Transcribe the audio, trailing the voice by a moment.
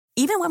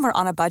Even when we're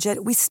on a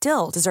budget, we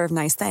still deserve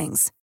nice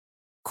things.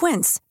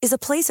 Quince is a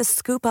place to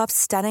scoop up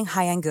stunning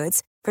high-end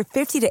goods for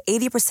 50 to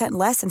 80%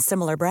 less than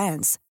similar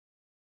brands.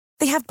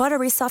 They have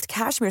buttery soft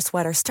cashmere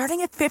sweaters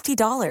starting at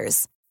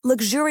 $50,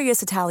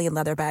 luxurious Italian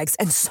leather bags,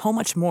 and so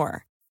much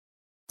more.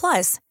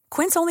 Plus,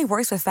 Quince only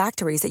works with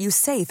factories that use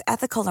safe,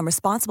 ethical, and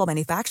responsible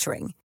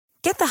manufacturing.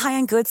 Get the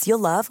high-end goods you'll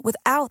love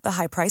without the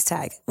high price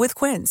tag with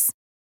Quince.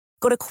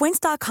 Go to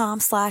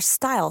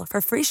quince.com/style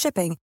for free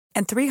shipping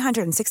and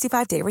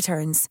 365-day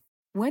returns.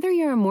 Whether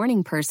you're a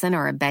morning person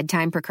or a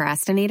bedtime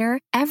procrastinator,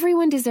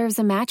 everyone deserves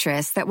a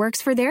mattress that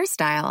works for their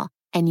style.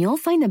 And you'll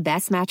find the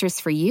best mattress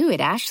for you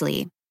at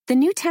Ashley. The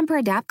new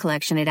Temper-Adapt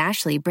collection at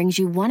Ashley brings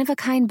you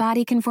one-of-a-kind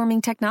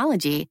body-conforming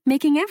technology,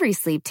 making every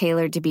sleep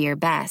tailored to be your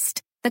best.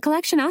 The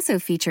collection also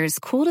features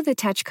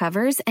cool-to-the-touch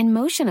covers and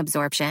motion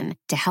absorption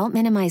to help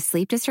minimize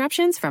sleep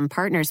disruptions from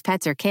partners,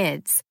 pets, or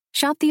kids.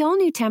 Shop the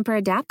all-new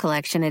Temper-Adapt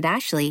collection at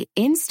Ashley,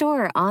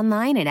 in-store or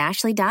online at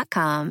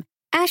ashley.com.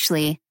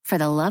 Ashley, for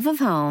the love of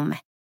home.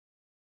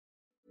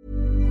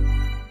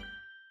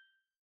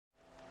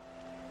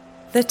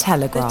 The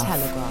Telegraph.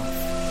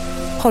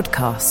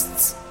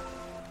 Podcasts.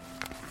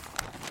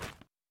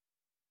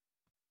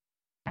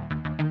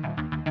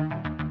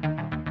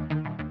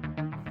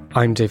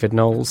 I'm David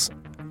Knowles,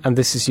 and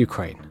this is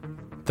Ukraine,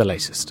 the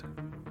latest.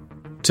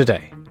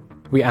 Today,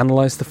 we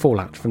analyse the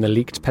fallout from the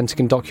leaked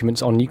Pentagon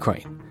documents on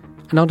Ukraine,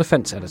 and our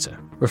defence editor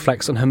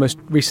reflects on her most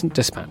recent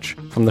dispatch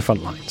from the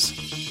front lines.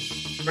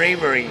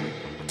 Bravery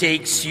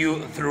takes you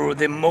through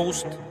the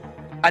most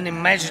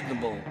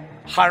unimaginable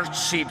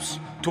hardships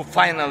to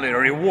finally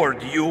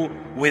reward you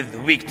with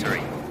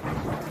victory.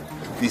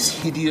 This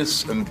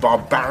hideous and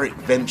barbaric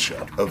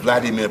venture of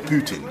Vladimir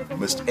Putin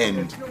must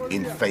end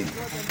in failure.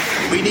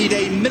 We need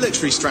a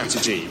military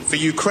strategy for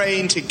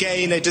Ukraine to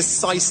gain a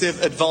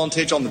decisive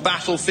advantage on the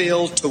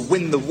battlefield, to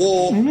win the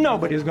war.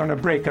 Nobody's going to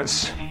break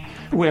us.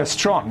 We're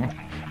strong.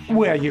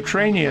 We're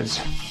Ukrainians.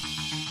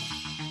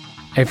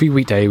 Every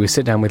weekday we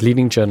sit down with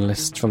leading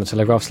journalists from the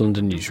Telegraph's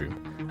London newsroom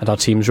and our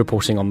teams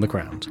reporting on the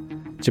ground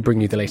to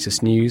bring you the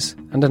latest news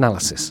and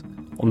analysis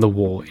on the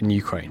war in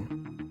Ukraine.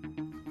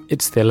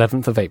 It's the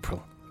 11th of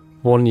April,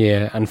 1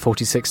 year and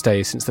 46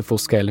 days since the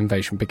full-scale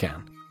invasion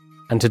began.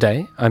 And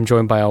today I'm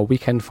joined by our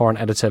weekend foreign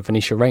editor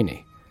Venetia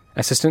Rainey,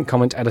 assistant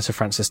comment editor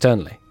Francis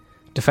Durnley,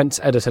 defence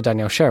editor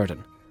Danielle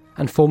Sheridan,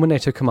 and former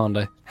NATO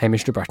commander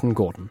Hamish de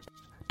Bretton-Gordon.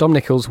 Dom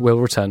Nichols will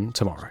return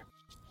tomorrow.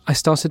 I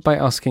started by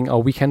asking our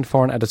weekend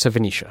foreign editor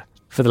Venetia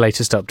for the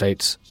latest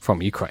updates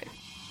from Ukraine.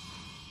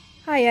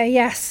 Hiya,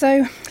 yes.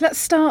 So let's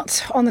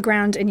start on the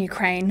ground in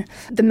Ukraine.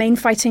 The main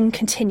fighting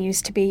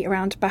continues to be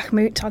around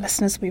Bakhmut. Our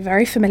listeners will be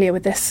very familiar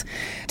with this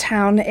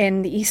town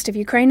in the east of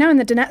Ukraine now, in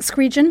the Donetsk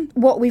region.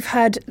 What we've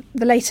heard,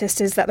 the latest,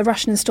 is that the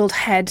Russian-installed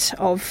head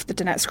of the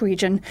Donetsk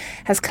region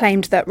has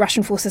claimed that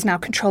Russian forces now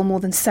control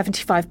more than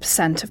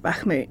 75% of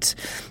Bakhmut.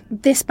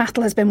 This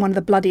battle has been one of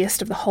the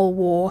bloodiest of the whole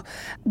war.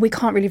 We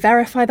can't really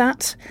verify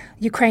that.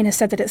 Ukraine has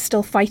said that it's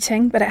still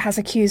fighting, but it has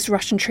accused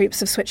Russian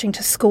troops of switching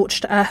to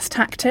scorched earth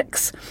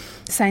tactics,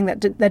 saying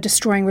that they're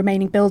destroying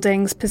remaining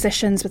buildings,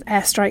 positions with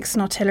airstrikes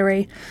and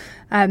artillery.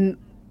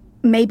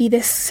 Maybe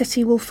this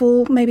city will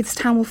fall, maybe this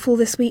town will fall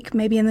this week,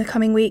 maybe in the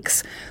coming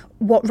weeks.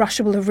 What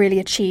Russia will have really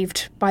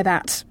achieved by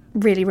that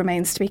really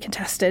remains to be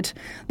contested.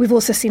 We've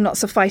also seen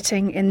lots of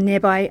fighting in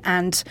nearby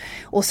and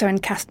also in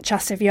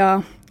Chasiv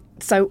Yar.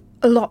 So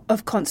a lot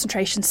of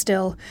concentration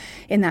still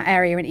in that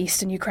area in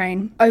eastern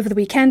Ukraine. Over the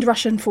weekend,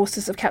 Russian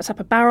forces have kept up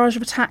a barrage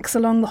of attacks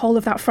along the whole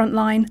of that front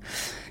line.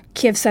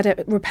 Kiev said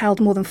it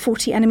repelled more than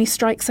 40 enemy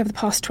strikes over the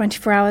past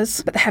 24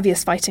 hours. But the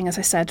heaviest fighting, as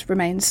I said,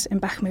 remains in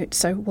Bakhmut.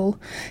 So we'll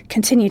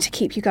continue to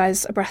keep you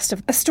guys abreast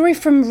of a story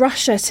from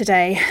Russia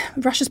today.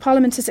 Russia's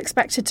parliament is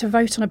expected to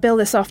vote on a bill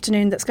this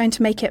afternoon that's going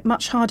to make it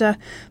much harder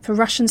for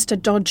Russians to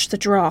dodge the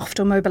draft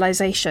or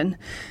mobilisation.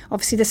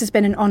 Obviously, this has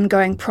been an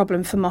ongoing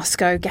problem for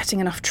Moscow, getting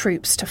enough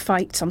troops to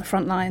fight on the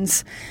front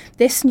lines.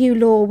 This new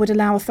law would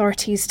allow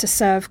authorities to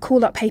serve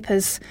call-up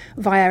papers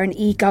via an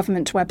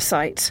e-government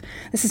website.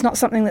 This is not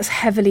something that's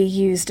heavily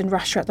used in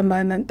Russia at the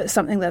moment, but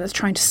something that it's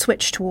trying to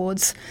switch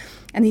towards.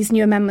 And these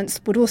new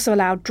amendments would also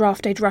allow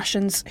draft-age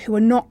Russians who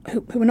were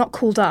not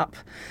called up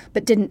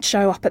but didn't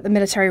show up at the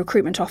military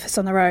recruitment office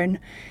on their own.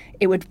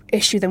 It would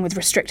issue them with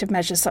restrictive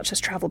measures such as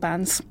travel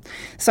bans.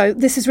 So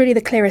this is really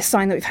the clearest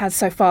sign that we've had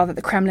so far that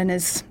the Kremlin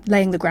is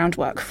laying the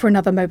groundwork for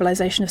another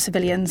mobilisation of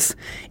civilians.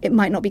 It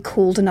might not be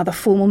called another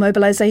formal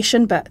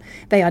mobilisation, but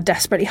they are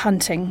desperately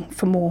hunting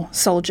for more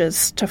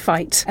soldiers to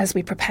fight as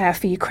we prepare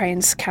for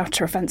Ukraine's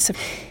counter-offensive.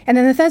 And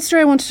then the third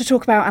story I wanted to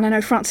talk about, and I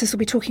know Francis will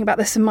be talking about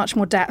this in much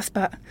more depth,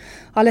 but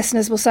our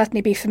listeners will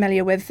certainly be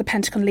familiar with the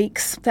Pentagon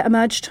leaks that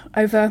emerged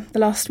over the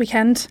last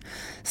weekend,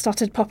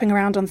 started popping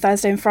around on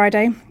Thursday and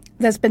Friday.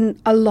 There's been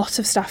a lot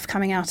of stuff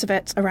coming out of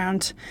it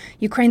around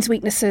Ukraine's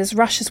weaknesses,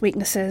 Russia's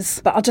weaknesses,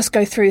 but I'll just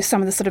go through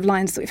some of the sort of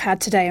lines that we've had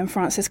today and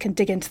Francis can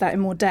dig into that in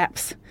more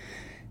depth.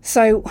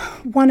 So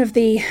one of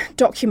the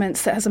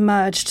documents that has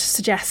emerged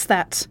suggests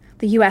that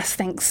the US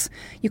thinks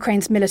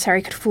Ukraine's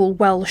military could fall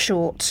well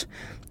short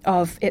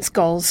of its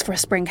goals for a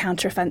spring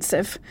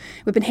counteroffensive.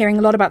 We've been hearing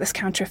a lot about this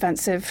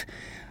counteroffensive,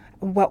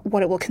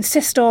 what it will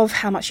consist of,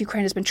 how much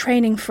Ukraine has been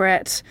training for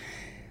it.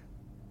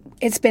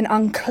 It's been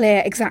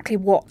unclear exactly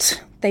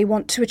what they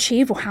want to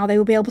achieve or how they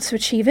will be able to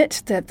achieve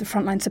it. The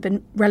front lines have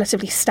been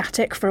relatively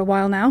static for a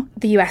while now.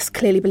 The US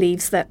clearly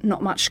believes that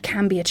not much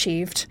can be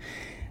achieved.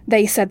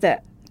 They said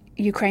that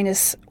Ukraine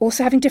is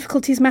also having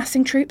difficulties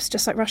massing troops,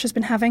 just like Russia's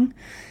been having.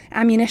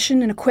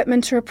 Ammunition and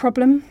equipment are a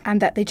problem,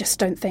 and that they just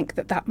don't think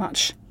that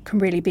much can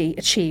really be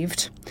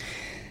achieved.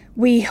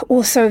 We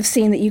also have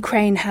seen that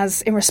Ukraine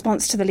has, in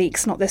response to the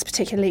leaks, not this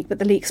particular leak, but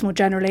the leaks more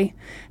generally,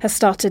 has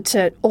started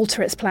to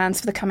alter its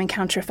plans for the coming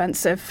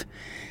counteroffensive.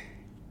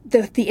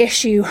 The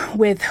issue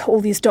with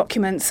all these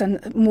documents,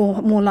 and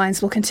more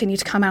lines will continue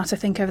to come out, I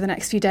think, over the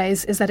next few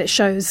days, is that it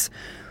shows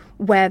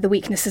where the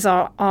weaknesses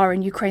are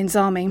in Ukraine's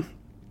army.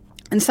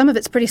 And some of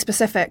it's pretty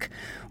specific.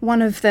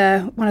 One of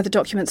the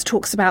documents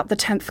talks about the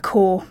 10th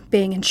Corps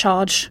being in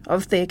charge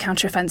of the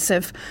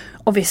counteroffensive.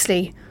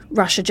 Obviously,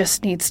 Russia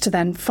just needs to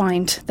then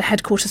find the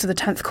headquarters of the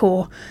 10th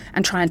Corps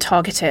and try and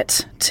target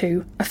it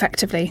to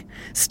effectively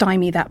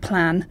stymie that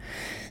plan.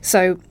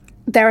 So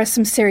there are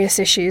some serious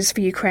issues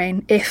for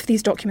Ukraine if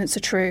these documents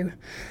are true,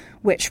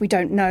 which we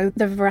don't know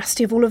the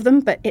veracity of all of them,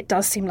 but it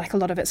does seem like a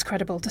lot of it's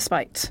credible,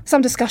 despite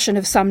some discussion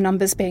of some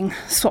numbers being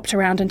swapped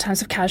around in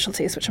terms of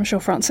casualties, which I'm sure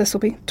Francis will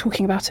be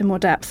talking about in more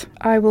depth.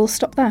 I will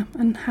stop there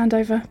and hand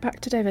over back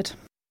to David.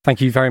 Thank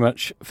you very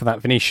much for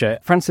that, Venetia.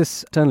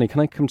 Francis Durnley,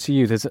 can I come to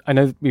you? I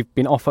know we've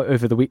been off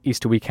over the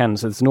Easter weekend,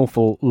 so there's an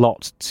awful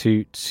lot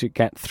to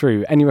get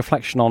through. Any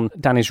reflection on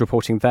Danny's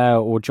reporting there,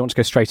 or do you want to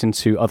go straight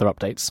into other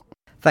updates?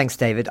 Thanks,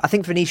 David. I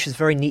think Venetia's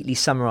very neatly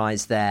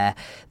summarised there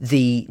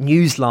the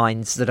news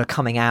lines that are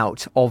coming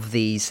out of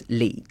these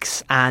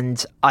leaks.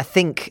 And I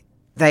think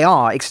they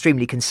are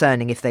extremely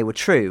concerning if they were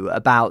true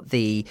about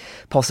the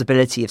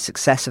possibility of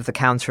success of the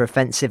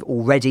counter-offensive.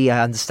 Already,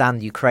 I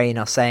understand Ukraine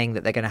are saying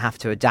that they're going to have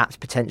to adapt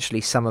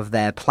potentially some of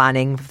their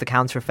planning for the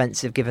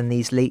counter-offensive given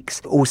these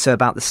leaks. Also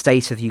about the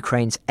state of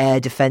Ukraine's air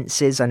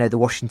defences. I know the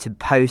Washington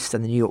Post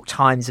and the New York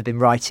Times have been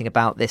writing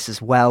about this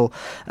as well,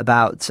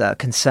 about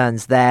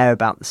concerns there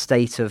about the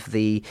state of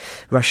the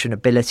Russian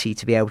ability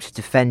to be able to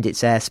defend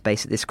its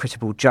airspace at this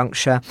critical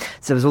juncture.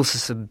 So there's also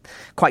some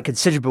quite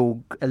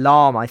considerable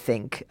alarm, I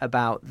think,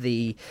 about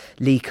the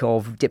leak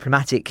of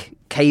diplomatic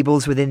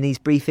cables within these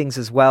briefings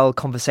as well.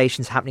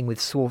 Conversations happening with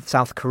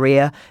South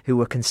Korea, who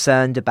were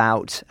concerned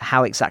about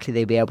how exactly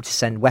they'd be able to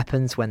send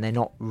weapons when they're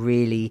not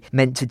really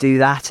meant to do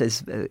that,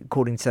 as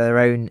according to their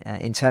own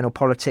internal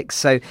politics.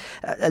 So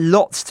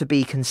lots to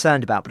be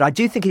concerned about. But I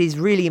do think it is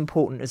really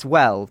important as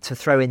well to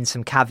throw in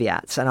some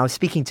caveats. And I was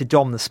speaking to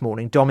Dom this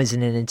morning. Dom is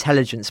in an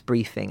intelligence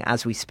briefing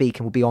as we speak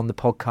and will be on the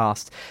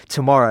podcast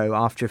tomorrow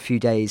after a few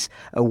days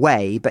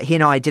away. But he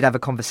and I did have a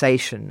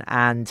conversation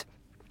and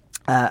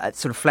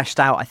sort of fleshed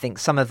out, I think,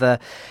 some of the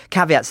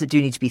caveats that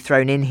do need to be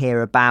thrown in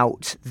here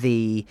about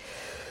these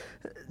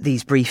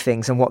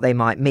briefings and what they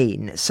might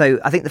mean. So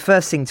I think the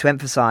first thing to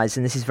emphasise,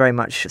 and this is very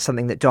much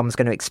something that Dom's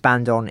going to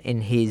expand on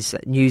in his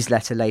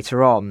newsletter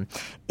later on,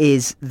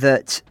 is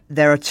that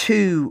there are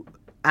two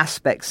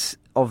aspects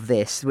of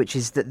this, which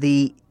is that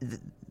the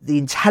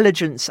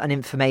intelligence and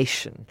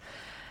information,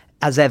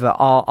 as ever,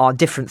 are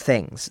different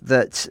things.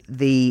 That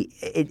the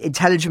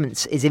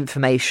intelligence is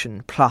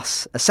information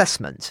plus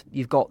assessment.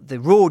 You've got the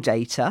raw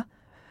data,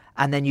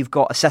 and then you've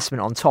got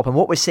assessment on top. And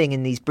what we're seeing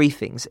in these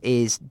briefings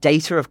is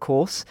data, of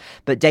course,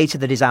 but data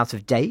that is out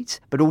of date,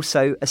 but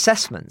also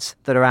assessments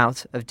that are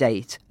out of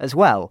date as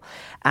well.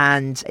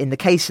 And in the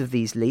case of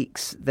these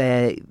leaks,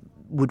 there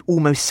would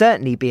almost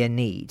certainly be a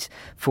need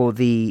for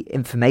the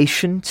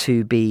information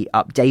to be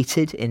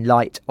updated in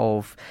light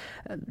of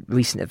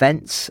recent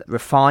events,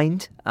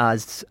 refined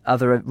as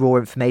other raw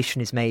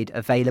information is made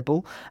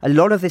available. A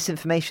lot of this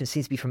information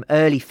seems to be from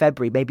early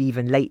February, maybe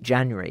even late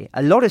January.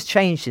 A lot has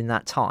changed in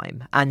that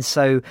time. And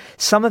so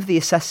some of the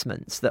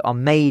assessments that are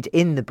made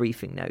in the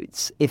briefing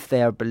notes, if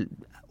they are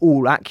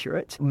all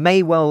accurate,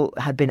 may well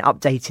have been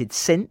updated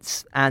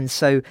since. And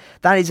so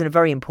that is a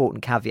very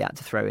important caveat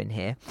to throw in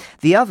here.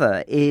 The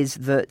other is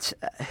that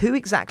who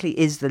exactly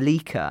is the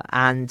leaker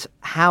and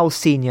how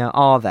senior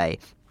are they?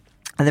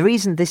 And the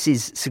reason this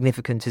is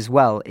significant as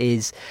well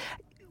is,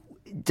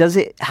 does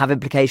it have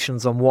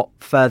implications on what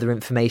further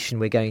information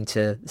we're going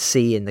to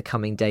see in the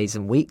coming days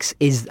and weeks?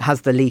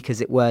 Has the leak, as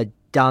it were,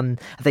 have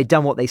they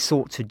done what they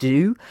sought to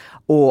do?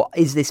 Or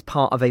is this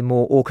part of a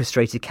more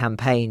orchestrated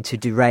campaign to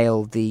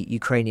derail the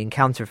Ukrainian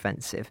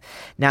counteroffensive?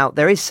 Now,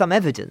 there is some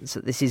evidence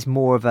that this is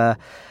more of a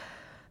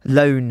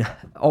lone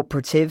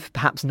operative,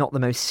 perhaps not the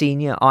most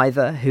senior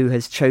either, who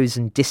has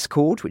chosen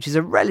Discord, which is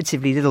a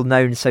relatively little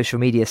known social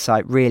media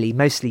site, really,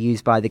 mostly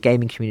used by the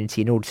gaming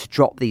community in order to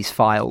drop these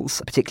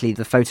files, particularly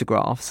the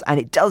photographs. And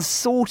it does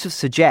sort of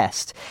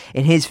suggest,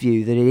 in his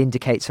view, that it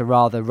indicates a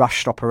rather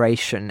rushed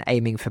operation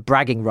aiming for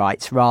bragging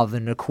rights rather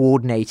than a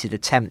coordinated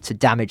attempt to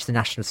damage the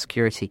national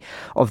security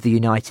of the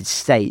United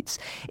States.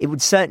 It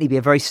would certainly be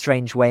a very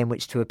strange way in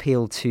which to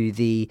appeal to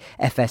the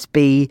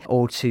FSB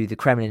or to the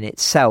Kremlin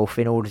itself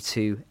in order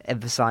to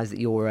emphasise that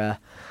you're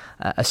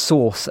a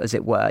source, as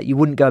it were. You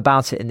wouldn't go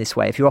about it in this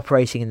way. If you're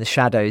operating in the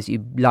shadows,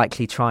 you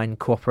likely try and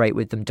cooperate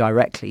with them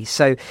directly.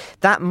 So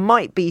that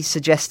might be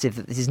suggestive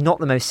that this is not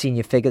the most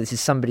senior figure. This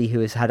is somebody who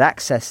has had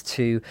access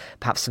to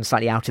perhaps some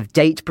slightly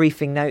out-of-date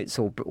briefing notes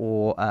or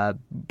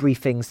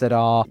briefings that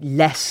are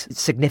less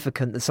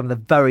significant than some of the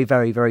very,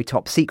 very, very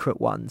top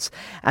secret ones.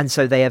 And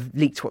so they have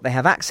leaked what they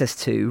have access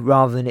to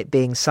rather than it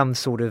being some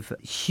sort of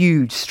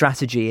huge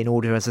strategy in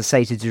order, as I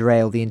say, to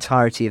derail the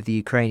entirety of the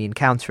Ukrainian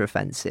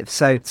counteroffensive.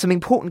 So some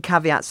important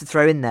caveats to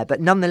throw in there,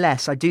 but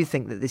nonetheless, I do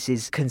think that this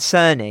is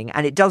concerning,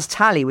 and it does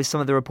tally with some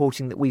of the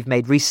reporting that we've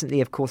made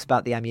recently, of course,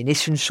 about the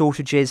ammunition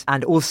shortages.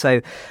 And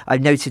also, I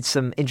noted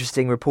some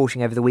interesting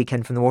reporting over the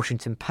weekend from the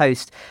Washington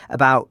Post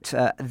about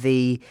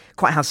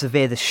quite how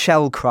severe the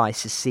shell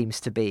crisis seems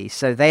to be.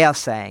 So they are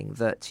saying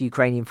that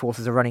Ukrainian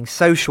forces are running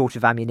so short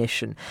of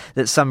ammunition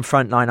that some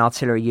frontline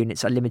artillery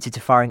units are limited to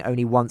firing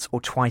only once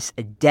or twice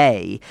a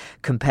day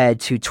compared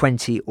to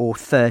 20 or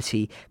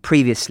 30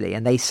 previously.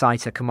 And they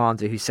cite a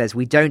commander who says,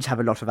 we don't have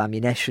a lot of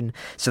ammunition,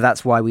 so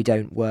that's why we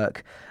don't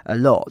work a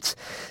lot.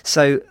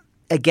 So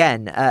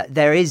again,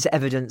 there is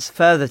evidence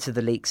further to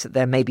the leaks that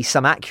there may be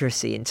some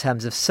accuracy in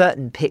terms of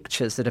certain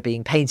pictures that are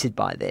being painted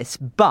by this,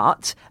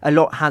 but a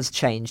lot has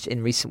changed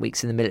in recent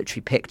weeks in the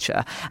military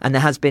picture, and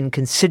there has been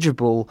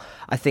considerable,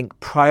 I think,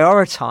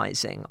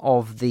 prioritising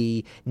of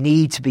the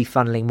need to be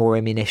funneling more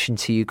ammunition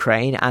to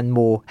Ukraine and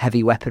more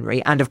heavy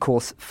weaponry, and of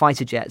course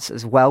fighter jets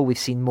as well. We've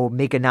seen more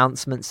MiG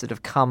announcements that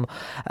have come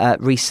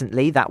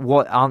recently that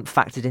aren't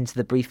factored into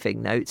the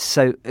briefing notes.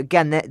 So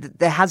again,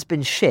 there has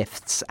been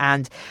shifts,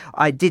 and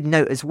I did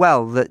note as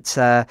well that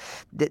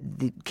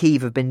the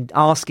Kyiv have been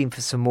asking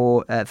for some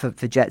more for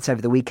jets over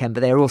the weekend,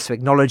 but they're also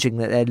acknowledging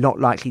that they're not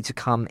likely to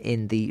come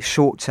in the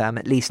short term,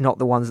 at least not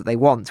the ones that they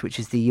want, which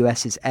is the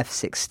US's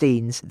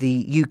F-16s.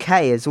 The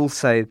UK has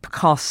also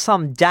cast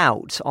some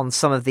doubt on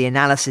some of the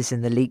analysis in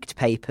the leaked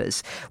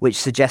papers, which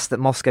suggests that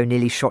Moscow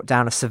nearly shot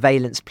down a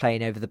surveillance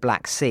plane over the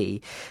Black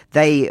Sea.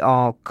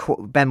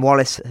 Ben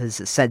Wallace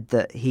has said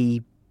that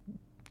he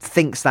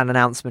thinks that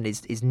announcement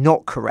is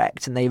not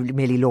correct, and they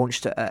merely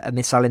launched a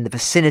missile in the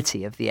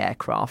vicinity of the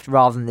aircraft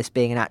rather than this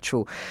being an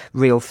actual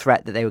real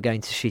threat that they were going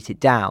to shoot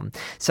it down.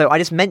 So I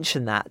just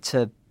mentioned that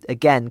to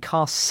again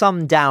cast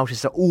some doubt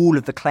as to all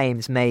of the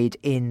claims made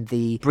in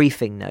the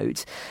briefing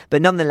note,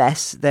 but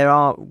nonetheless there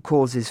are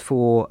causes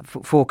for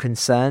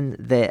concern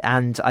there.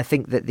 And I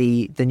think that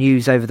the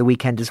news over the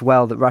weekend as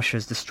well that Russia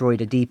has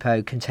destroyed a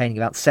depot containing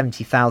about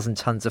 70,000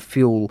 tons of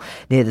fuel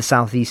near the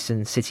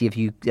southeastern city of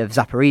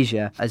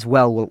Zaporizhia as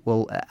well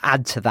will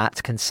add to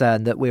that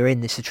concern that we're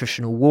in this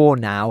attritional war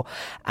now,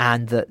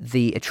 and that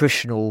the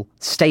attritional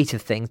state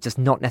of things does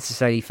not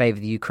necessarily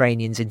favour the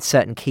Ukrainians in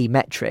certain key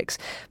metrics.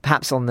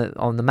 Perhaps on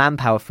the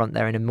manpower front,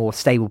 they're in a more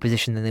stable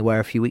position than they were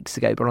a few weeks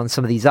ago, but on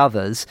some of these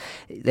others,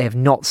 they have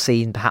not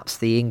seen perhaps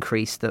the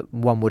increase that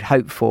one would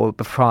hope for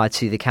prior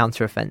to the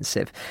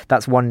counteroffensive.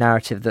 That's one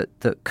narrative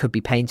that could be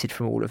painted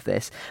from all of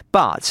this.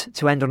 But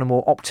to end on a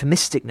more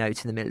optimistic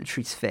note in the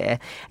military sphere,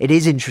 it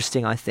is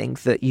interesting, I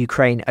think, that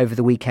Ukraine over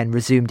the weekend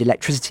resumed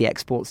electricity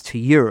exports to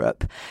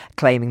Europe,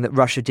 claiming that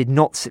Russia did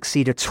not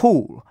succeed at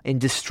all in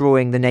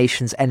destroying the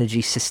nation's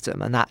energy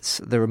system. And that's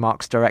the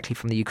remarks directly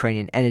from the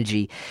Ukrainian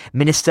energy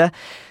minister.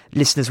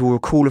 Listeners will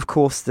recall, of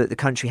course, that the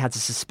country had to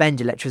suspend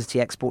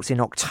electricity exports in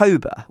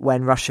October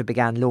when Russia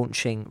began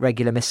launching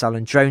regular missile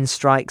and drone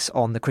strikes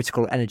on the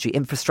critical energy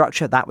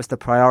infrastructure. That was the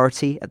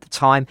priority at the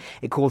time.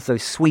 It caused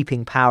those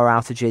sweeping power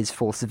outages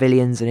for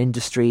civilians and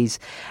industries,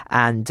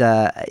 and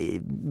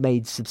it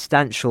made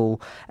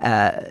substantial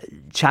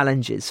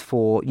challenges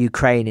for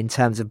Ukraine in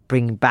terms of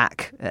bringing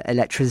back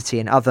electricity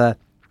and other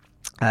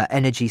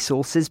energy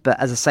sources. But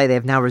as I say, they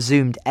have now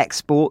resumed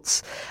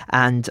exports,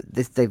 and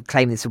they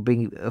claim this will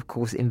be, of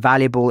course,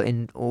 invaluable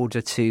in order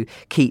to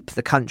keep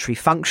the country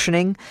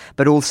functioning,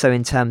 but also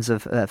in terms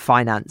of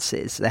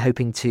finances. They're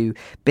hoping to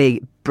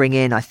bring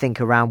in, I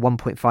think, around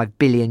 1.5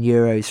 billion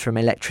euros from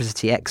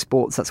electricity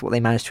exports. That's what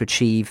they managed to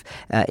achieve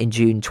in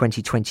June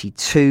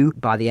 2022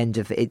 by the end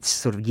of its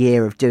sort of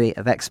year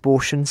of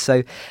exportation.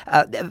 So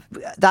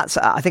that's,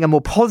 I think, a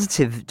more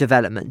positive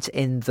development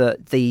in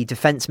the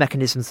defence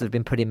mechanisms that have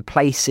been put in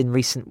place in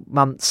recent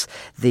months,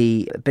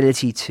 the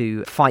ability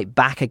to fight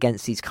back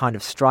against these kind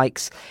of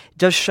strikes,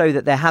 does show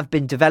that there have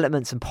been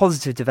developments and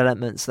positive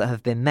developments that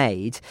have been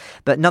made.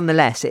 But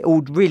nonetheless, it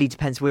all really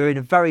depends. We're in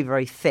a very,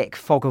 very thick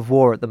fog of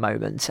war at the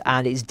moment,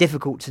 and it's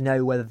difficult to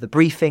know whether the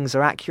briefings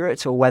are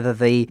accurate or whether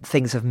the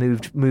things have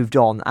moved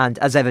on. And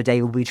as ever,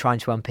 Dave will be trying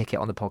to unpick it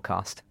on the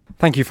podcast.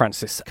 Thank you,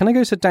 Francis. Can I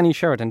go to Danny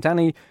Sheridan?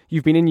 Danny,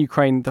 you've been in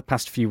Ukraine the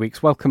past few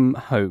weeks. Welcome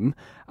home.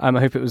 I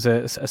hope it was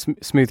a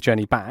smooth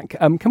journey back.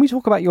 Can we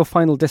talk about your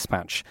final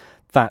dispatch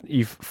that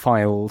you've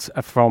filed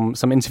from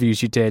some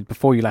interviews you did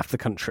before you left the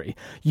country?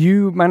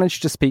 You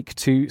managed to speak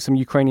to some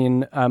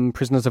Ukrainian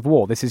prisoners of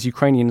war. This is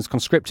Ukrainians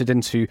conscripted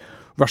into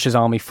Russia's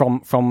army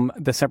from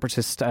the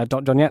separatist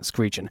Donetsk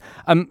region.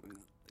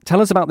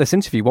 Tell us about this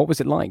interview. What was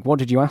it like? What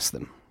did you ask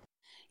them?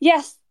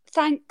 Yes.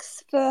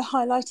 Thanks for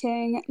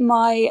highlighting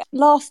my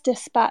last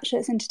dispatch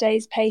that's in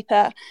today's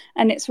paper,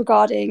 and it's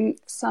regarding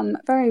some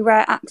very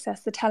rare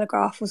access the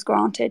Telegraph was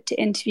granted to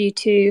interview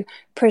two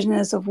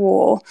prisoners of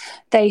war.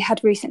 They had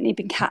recently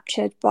been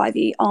captured by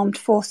the armed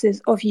forces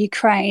of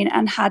Ukraine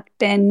and had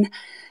been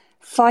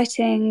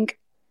fighting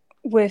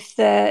with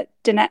the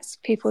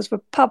Donetsk People's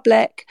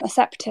Republic, a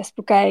separatist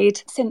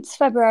brigade, since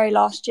February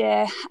last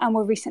year, and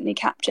were recently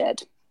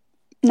captured.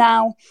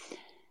 Now,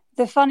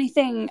 the funny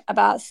thing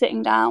about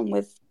sitting down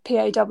with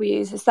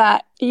POWs is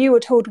that you were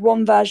told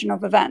one version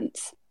of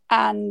events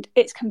and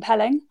it's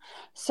compelling.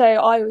 So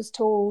I was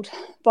told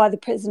by the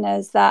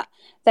prisoners that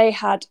they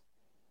had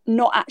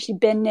not actually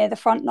been near the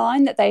front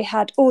line, that they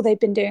had all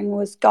they'd been doing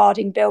was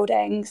guarding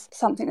buildings,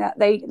 something that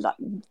they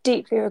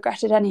deeply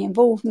regretted any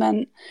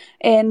involvement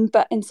in,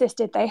 but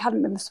insisted they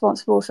hadn't been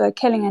responsible for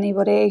killing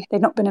anybody.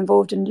 They'd not been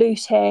involved in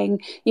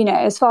looting.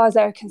 As far as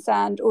they were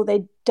concerned, all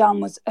they'd done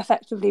was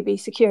effectively be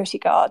security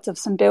guards of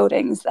some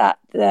buildings that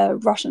the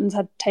Russians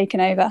had taken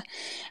over,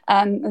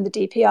 and the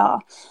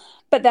DPR.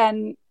 But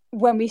then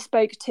when we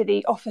spoke to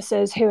the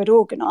officers who had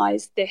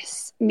organised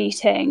this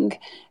meeting,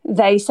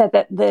 they said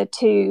that the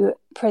two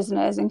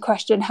prisoners in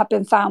question had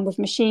been found with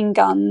machine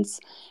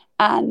guns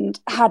and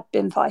had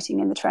been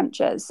fighting in the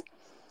trenches.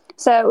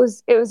 So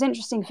it was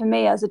interesting for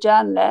me as a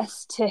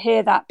journalist to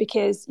hear that,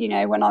 because,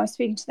 when I was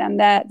speaking to them,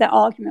 their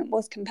argument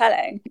was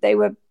compelling. They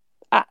were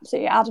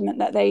absolutely adamant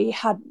that there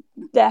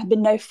had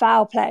been no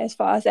foul play as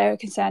far as they were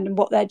concerned and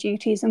what their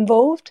duties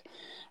involved.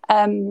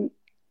 And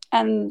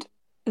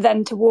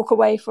then to walk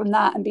away from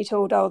that and be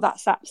told, oh,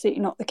 that's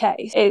absolutely not the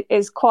case,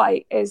 is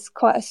quite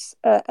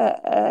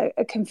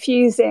a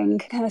confusing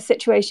kind of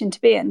situation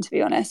to be in, to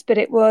be honest. But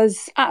it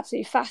was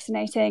absolutely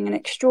fascinating and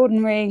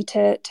extraordinary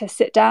to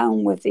sit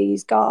down with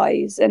these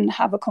guys and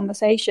have a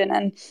conversation.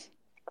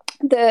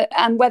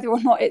 And whether or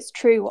not it's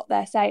true what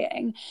they're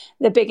saying,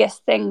 the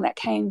biggest thing that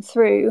came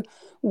through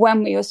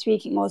when we were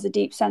speaking was a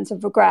deep sense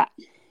of regret.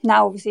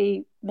 Now,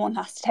 obviously, one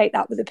has to take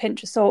that with a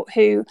pinch of salt.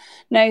 Who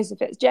knows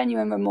if it's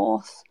genuine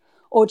remorse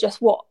or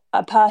just what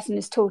a person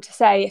is told to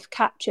say if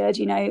captured,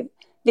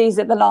 these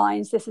are the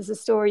lines, this is the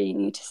story you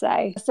need to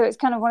say. So it's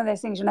kind of one of those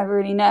things you never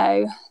really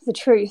know the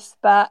truth,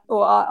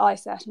 or I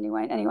certainly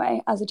won't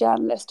anyway, as a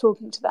journalist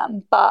talking to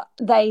them. But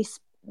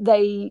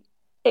they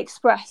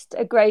expressed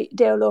a great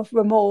deal of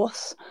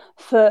remorse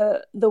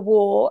for the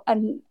war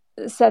and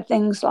said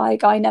things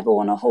like, I never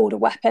want to hold a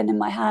weapon in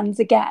my hands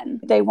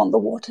again. They want the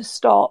war to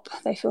stop.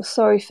 They feel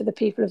sorry for the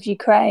people of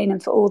Ukraine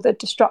and for all the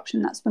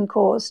destruction that's been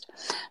caused.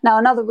 Now,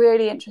 another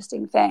really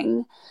interesting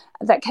thing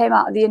that came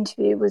out of the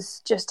interview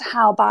was just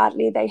how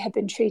badly they had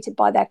been treated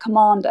by their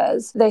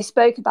commanders. They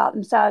spoke about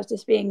themselves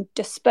as being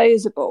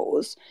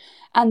disposables,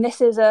 and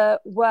this is a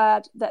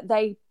word that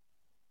they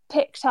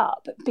picked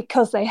up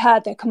because they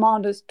heard their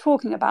commanders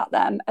talking about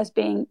them as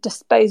being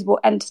disposable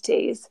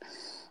entities.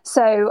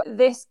 So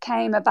this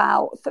came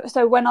about.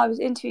 So when I was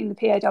interviewing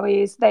the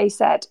POWs, they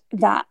said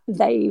that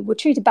they were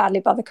treated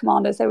badly by the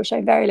commanders. They were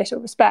shown very little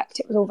respect.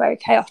 It was all very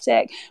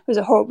chaotic. It was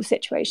a horrible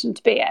situation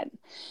to be in.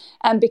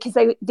 And because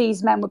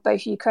these men were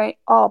both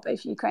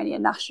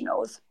Ukrainian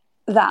nationals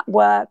that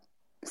were,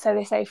 so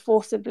they say,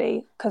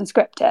 forcibly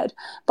conscripted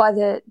by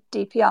the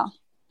DPR.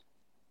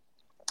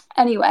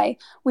 Anyway,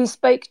 we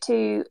spoke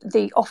to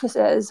the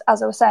officers,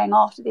 as I was saying,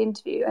 after the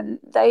interview, and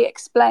they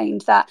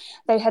explained that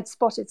they had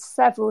spotted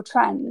several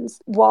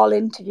trends while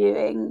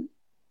interviewing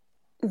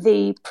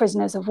the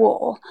prisoners of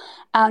war.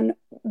 And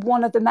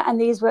one of them,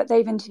 and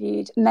they've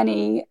interviewed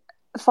many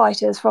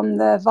fighters from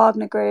the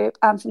Wagner Group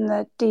and from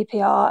the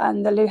DPR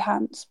and the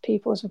Luhansk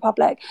People's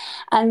Republic,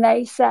 and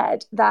they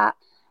said that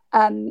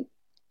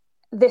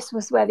this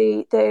was where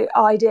the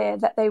idea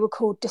that they were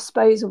called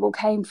disposable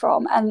came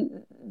from.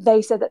 And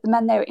they said that the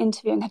men they were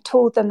interviewing had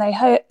told them they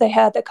heard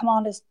their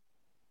commanders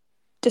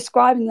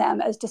describing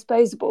them as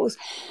disposables,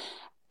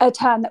 a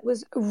term that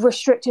was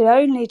restricted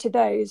only to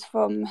those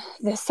from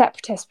the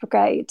separatist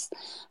brigades.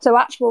 So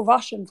actual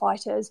Russian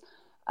fighters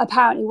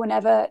apparently were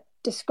never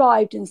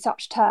described in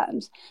such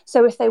terms.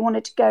 So if they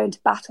wanted to go into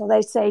battle,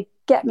 they'd say,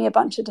 get me a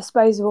bunch of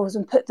disposables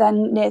and put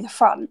them near the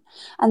front.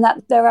 And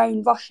that their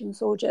own Russian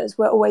soldiers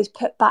were always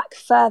put back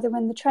further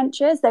in the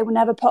trenches. They were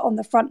never put on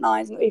the front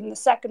lines, not even the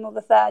second or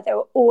the third. They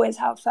were always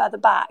held further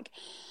back.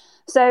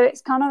 So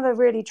it's kind of a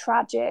really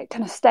tragic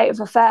kind of state of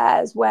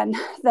affairs when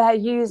they're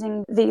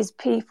using these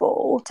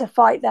people to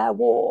fight their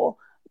war,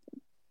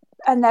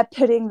 and they're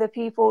putting the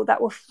people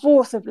that were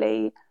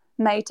forcibly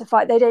made to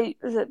fight. They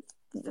don't,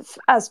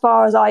 as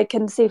far as I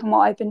can see from what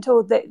I've been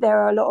told, that there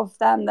are a lot of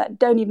them that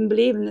don't even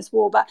believe in this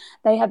war, but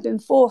they have been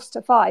forced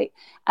to fight,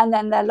 and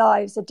then their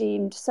lives are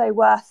deemed so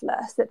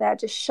worthless that they're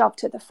just shoved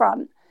to the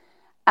front.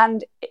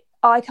 And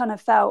I kind of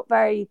felt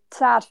very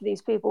sad for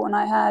these people when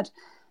I heard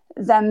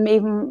them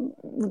even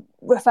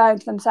referring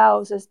to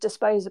themselves as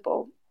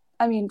disposable.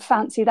 I mean,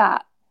 fancy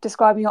that,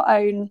 describing your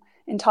own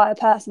entire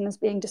person as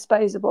being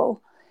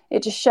disposable.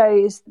 It just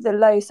shows the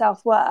low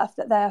self-worth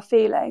that they're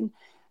feeling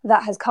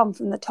that has come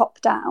from the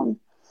top down.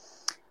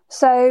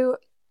 So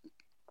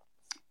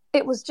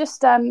it was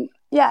just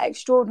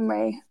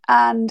extraordinary.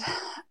 And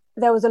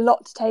there was a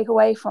lot to take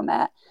away from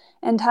it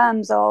in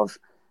terms of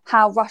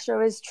how Russia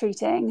is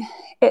treating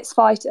its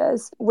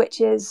fighters,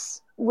 which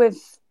is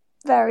with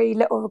very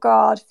little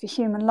regard for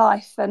human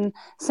life and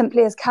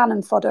simply as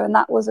cannon fodder. And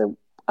that was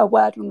a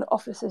word one of the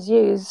officers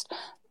used,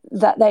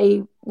 that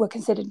they were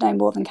considered no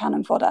more than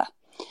cannon fodder.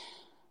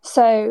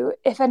 So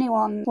if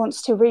anyone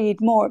wants to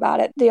read more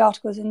about it, the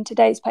article is in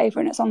today's paper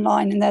and it's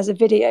online, and there's a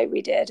video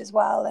we did as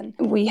well. And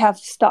we have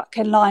stuck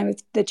in line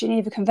with the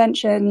Geneva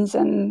Conventions,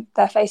 and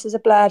their faces are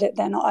blurred.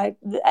 They're not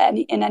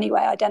in any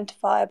way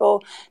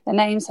identifiable. Their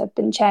names have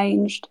been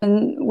changed.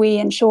 And we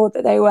ensured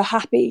that they were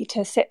happy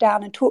to sit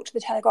down and talk to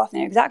the Telegraph. They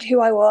knew exactly who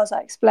I was.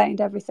 I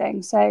explained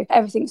everything. So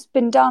everything's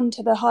been done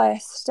to the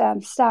highest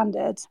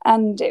standards.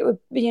 And it would,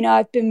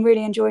 I've been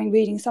really enjoying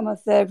reading some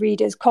of the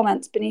readers'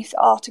 comments beneath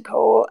the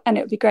article, and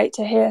it would be great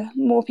to hear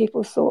more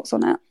people's thoughts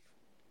on it.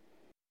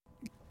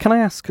 Can I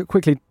ask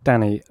quickly,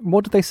 Danny,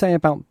 what did they say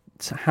about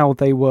how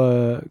they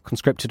were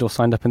conscripted or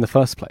signed up in the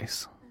first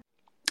place?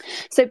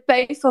 So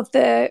both of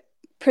the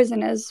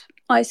prisoners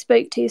I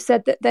spoke to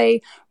said that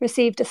they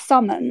received a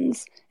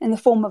summons in the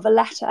form of a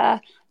letter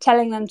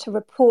telling them to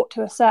report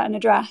to a certain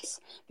address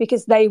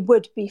because they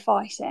would be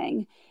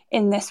fighting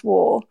in this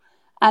war,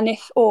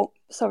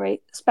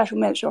 special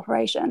military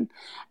operation.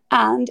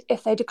 And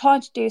if they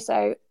declined to do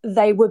so,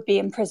 they would be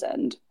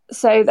imprisoned.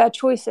 So their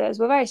choices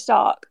were very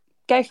stark.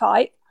 Go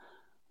fight,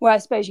 where I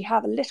suppose you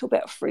have a little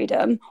bit of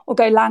freedom, or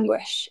go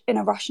languish in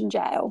a Russian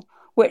jail,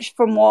 which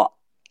from what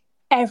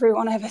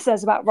everyone ever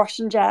says about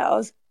Russian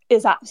jails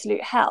is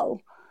absolute hell.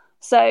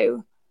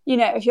 So,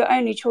 if your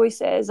only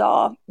choices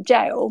are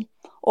jail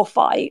or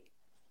fight,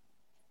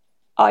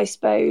 I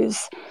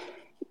suppose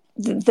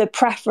the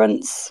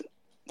preference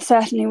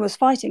certainly was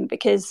fighting,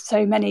 because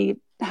so many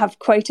have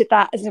quoted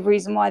that as a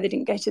reason why they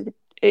didn't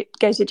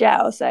go to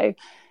jail. So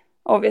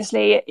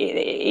obviously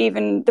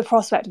even the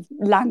prospect of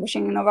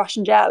languishing in a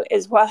Russian jail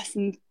is worse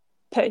than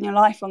putting your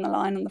life on the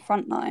line on the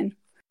front line.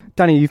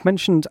 Danny, you've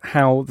mentioned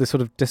how the sort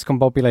of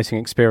discombobulating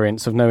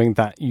experience of knowing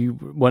that you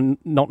were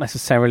not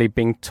necessarily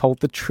being told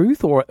the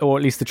truth, or at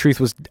least the truth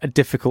was a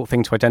difficult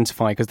thing to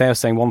identify, because they were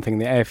saying one thing,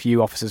 the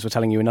AFU officers were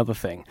telling you another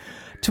thing.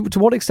 To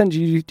what extent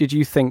did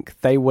you think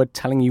they were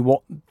telling you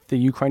what the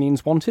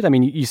Ukrainians wanted? I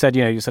mean, you said,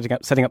 you're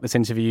setting up this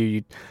interview,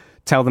 you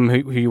tell them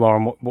who you are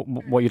and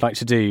what you'd like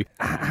to do.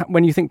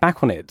 When you think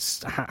back on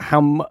it, how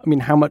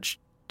much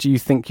do you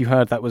think you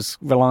heard that was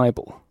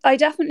reliable? I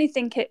definitely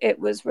think it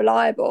was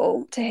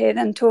reliable to hear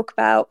them talk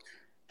about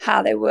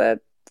how they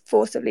were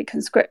forcibly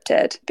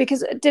conscripted,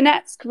 because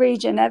Donetsk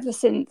region ever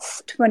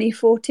since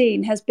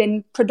 2014 has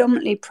been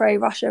predominantly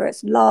pro-Russia.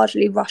 It's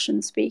largely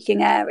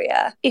Russian-speaking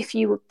area. If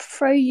you were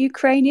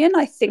pro-Ukrainian,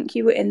 I think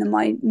you were in the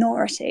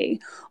minority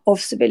of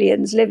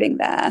civilians living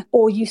there,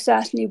 or you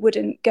certainly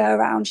wouldn't go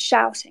around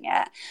shouting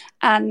it.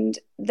 And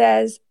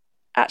I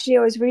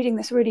was reading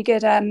this really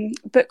good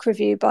book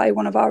review by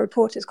one of our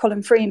reporters,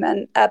 Colin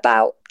Freeman,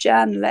 about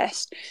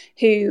journalists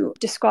who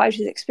described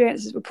his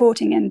experiences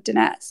reporting in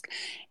Donetsk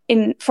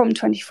from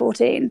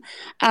 2014.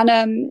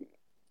 And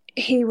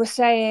he was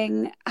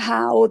saying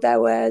how there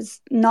was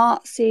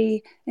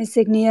Nazi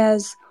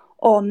insignias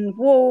on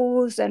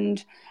walls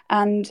and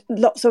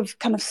lots of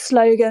kind of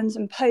slogans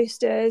and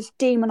posters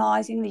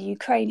demonising the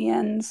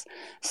Ukrainians.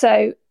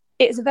 So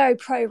it's a very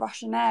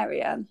pro-Russian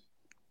area.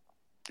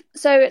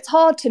 So it's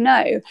hard to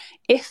know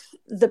if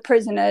the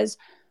prisoners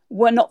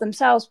were not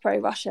themselves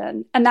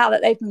pro-Russian, and now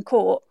that they've been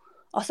caught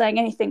are saying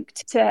anything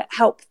to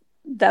help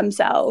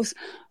themselves,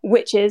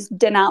 which is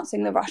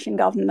denouncing the Russian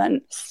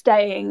government,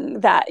 saying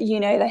that,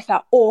 they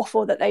felt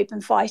awful that they've been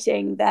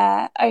fighting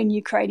their own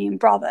Ukrainian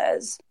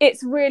brothers.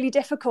 It's really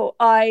difficult.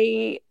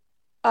 All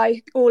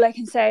I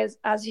can say is,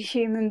 as a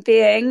human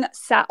being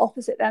sat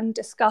opposite them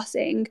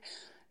discussing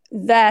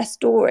their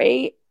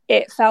story,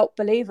 it felt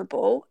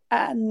believable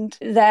and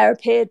there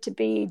appeared to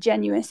be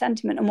genuine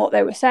sentiment in what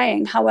they were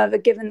saying. However,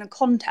 given the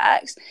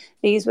context,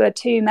 these were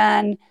two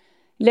men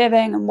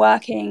living and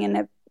working in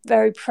a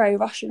very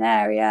pro-Russian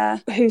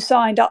area who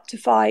signed up to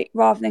fight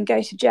rather than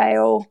go to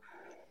jail.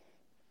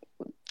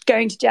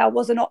 Going to jail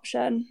was an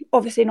option,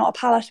 obviously not a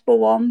palatable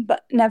one,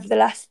 but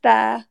nevertheless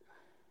there.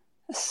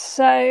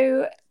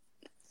 So,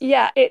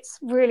 yeah, it's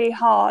really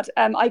hard.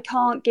 I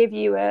can't give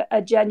you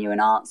a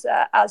genuine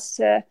answer as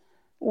to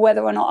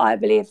whether or not I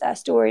believe their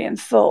story in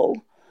full.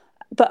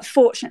 But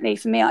fortunately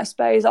for me, I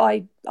suppose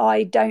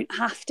I don't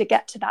have to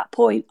get to that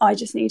point. I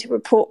just need to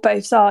report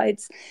both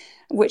sides,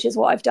 which is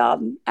what I've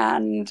done.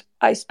 And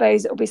I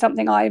suppose it'll be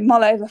something I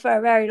mull over for a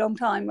very long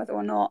time, whether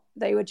or not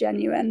they were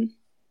genuine.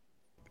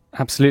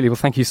 Absolutely. Well,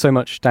 thank you so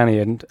much, Danny,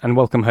 and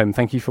welcome home.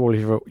 Thank you for all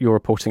of your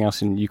reporting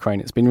out in Ukraine.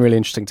 It's been really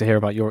interesting to hear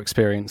about your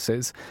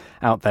experiences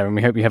out there, and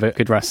we hope you have a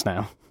good rest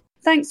now.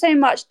 Thanks so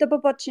much. Do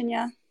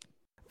побачення.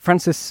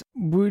 Francis,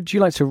 would you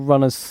like to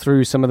run us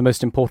through some of the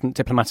most important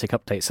diplomatic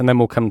updates, and then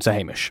we'll come to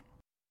Hamish?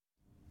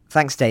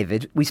 Thanks,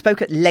 David. We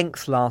spoke at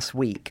length last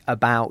week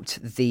about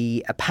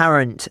the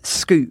apparent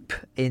scoop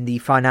in the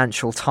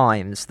Financial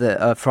Times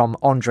that from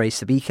Andrei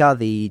Sabika,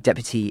 the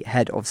deputy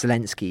head of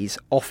Zelensky's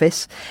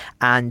office.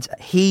 And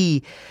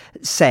he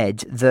said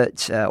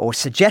that, or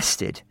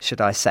suggested,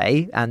 should I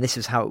say, and this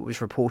is how it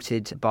was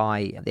reported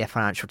by the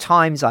Financial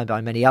Times and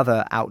by many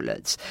other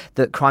outlets,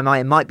 that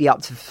Crimea might be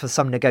up for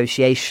some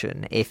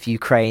negotiation if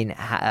Ukraine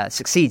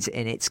succeeds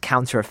in its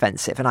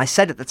counter-offensive. And I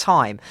said at the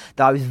time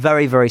that I was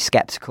very, very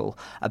sceptical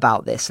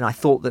about this, and I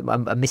thought that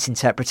a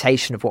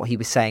misinterpretation of what he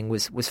was saying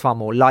was far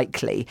more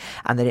likely,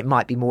 and that it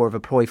might be more of a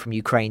ploy from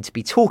Ukraine to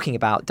be talking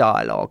about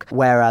dialogue,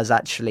 whereas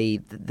actually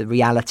the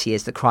reality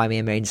is that Crimea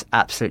remains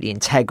absolutely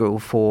integral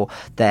for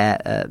their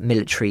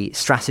military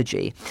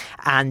strategy.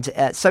 And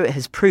so it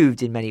has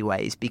proved in many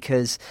ways,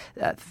 because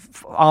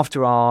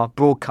after our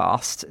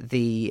broadcast,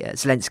 the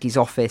Zelensky's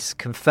office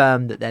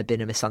confirmed that there had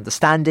been a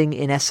misunderstanding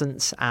in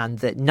essence, and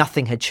that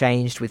nothing had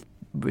changed with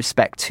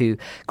respect to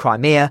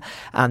Crimea,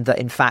 and that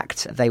in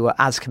fact they were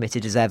as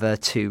committed as ever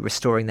to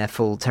restoring their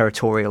full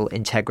territorial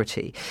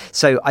integrity.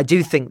 So I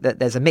do think that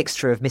there's a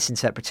mixture of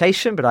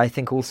misinterpretation, but I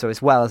think also,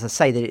 as well, as I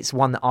say, that it's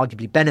one that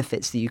arguably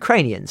benefits the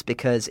Ukrainians,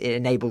 because it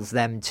enables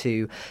them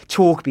to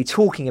be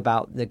talking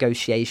about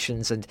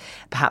negotiations, and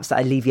perhaps that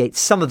alleviates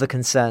some of the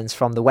concerns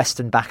from the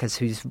Western backers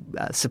whose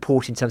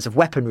support in terms of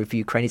weaponry for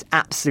Ukraine is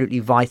absolutely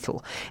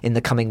vital in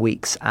the coming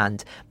weeks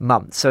and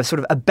months. So sort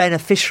of a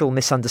beneficial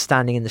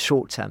misunderstanding in the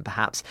short term,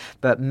 perhaps.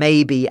 But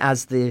maybe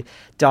as the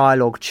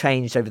dialogue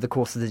changed over the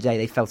course of the day,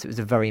 they felt it was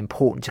very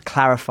important to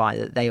clarify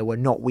that they were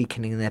not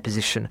weakening their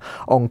position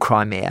on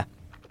Crimea.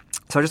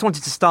 So I just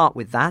wanted to start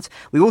with that.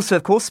 We also,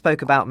 of course,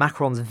 spoke about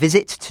Macron's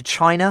visit to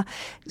China,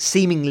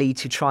 seemingly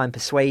to try and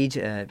persuade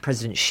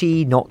President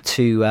Xi not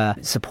to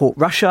support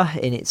Russia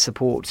in its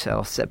support,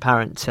 or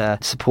apparent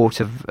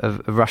support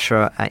of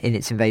Russia in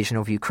its invasion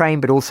of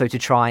Ukraine, but also to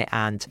try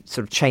and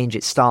sort of change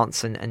its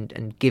stance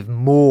and give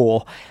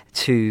more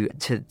to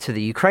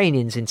the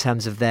Ukrainians in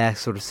terms of their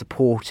sort of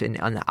support and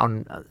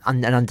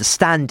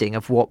understanding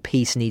of what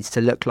peace needs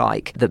to look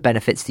like that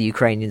benefits the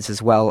Ukrainians,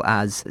 as well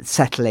as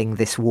settling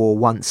this war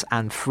once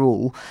and for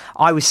all.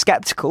 I was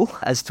sceptical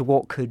as to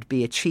what could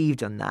be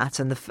achieved on that,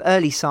 and the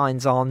early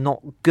signs are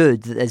not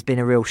good that there's been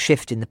a real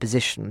shift in the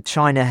position.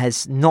 China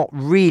has not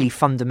really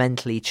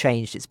fundamentally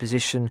changed its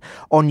position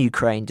on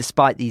Ukraine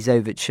despite these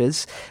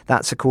overtures.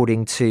 That's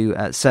according to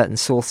certain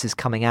sources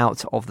coming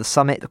out of the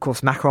summit. Of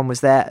course, Macron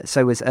was there,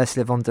 so was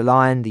Ursula von der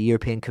Leyen, the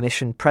European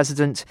Commission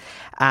president,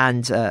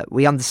 and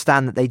we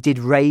understand that they did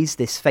raise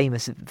this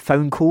famous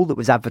phone call that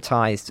was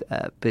advertised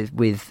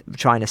with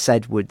China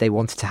said they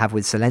wanted to have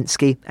with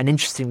Zelensky. And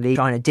interestingly,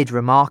 China did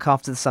remark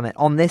after the summit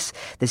on this.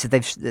 They said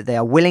they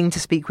are willing to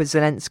speak with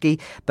Zelensky,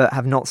 but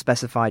have not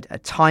specified a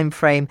time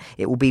frame.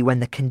 It will be when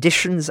the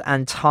conditions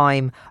and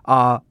time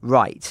are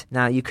right.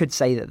 Now, you could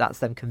say that that's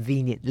them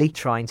conveniently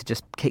trying to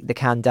just kick the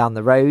can down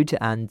the road,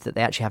 and that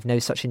they actually have no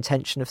such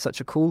intention of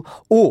such a call,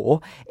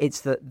 or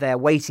it's that they're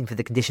waiting for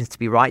the conditions to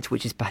be right,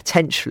 which is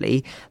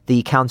potentially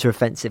the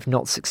counter-offensive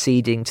not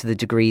succeeding to the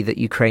degree that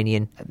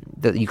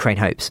Ukraine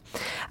hopes.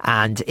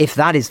 And if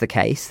that is the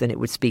case, then it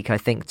would speak, I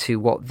think, to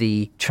what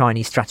the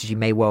Chinese strategy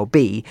may well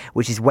be,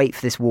 which is wait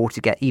for this war to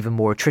get even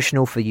more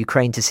attritional, for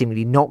Ukraine to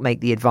seemingly not make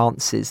the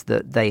advances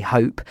that they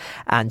hope,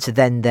 and to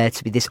then there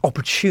to be this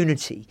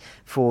opportunity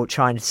for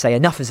China to say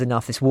enough is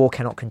enough, this war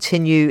cannot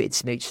continue,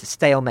 it's reached a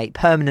stalemate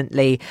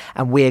permanently,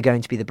 and we're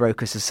going to be the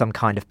brokers of some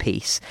kind of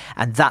peace.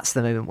 And that's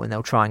the moment when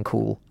they'll try and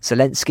call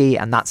Zelensky,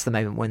 and that's the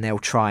moment when they'll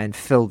try and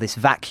fill this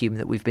vacuum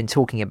that we've been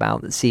talking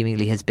about that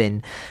seemingly has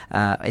been,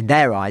 in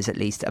their eyes at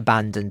least,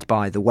 abandoned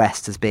by the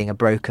West as being a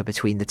broker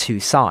between the two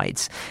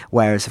sides.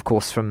 Whereas, of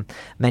course, from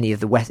many of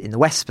the West, in the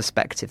West's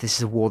perspective, this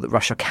is a war that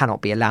Russia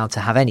cannot be allowed to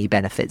have any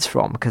benefits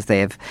from, because they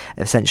have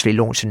essentially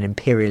launched an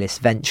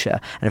imperialist venture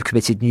and have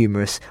committed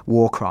numerous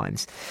war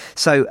crimes.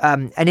 So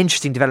an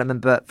interesting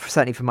development, but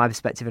certainly from my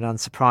perspective, an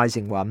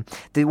unsurprising one.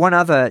 The one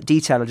other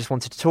detail I just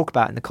wanted to talk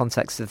about in the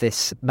context of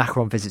this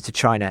Macron visit to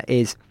China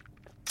is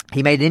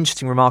he made an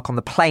interesting remark on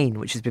the plane,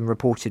 which has been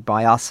reported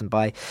by us and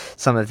by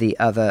some of the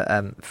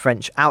other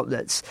French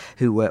outlets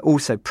who were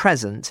also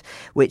present,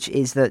 which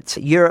is that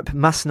Europe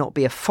must not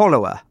be a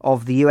follower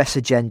of the US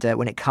agenda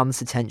when it comes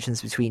to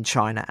tensions between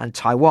China and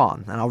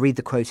Taiwan. And I'll read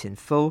the quote in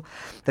full.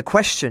 The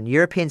question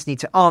Europeans need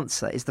to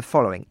answer is the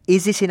following.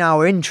 Is it in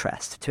our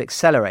interest to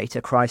accelerate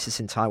a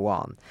crisis in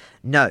Taiwan?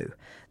 No.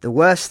 The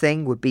worst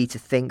thing would be to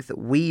think that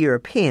we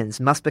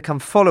Europeans must become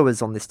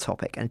followers on this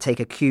topic and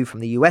take a cue from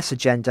the US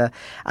agenda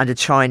and a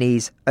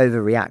Chinese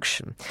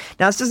overreaction.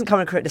 Now, this doesn't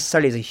come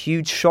necessarily as a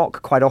huge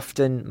shock. Quite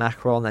often,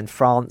 Macron and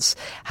France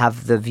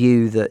have the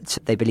view that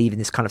they believe in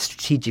this kind of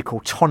strategic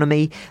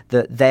autonomy,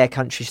 that their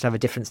country should have a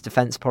different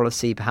defence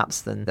policy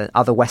perhaps than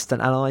other Western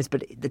allies.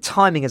 But the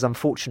timing is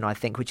unfortunate, I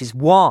think, which is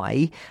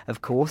why, of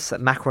course,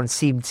 Macron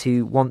seemed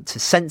to want to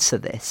censor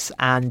this.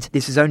 And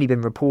this has only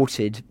been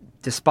reported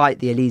despite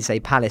the Elysee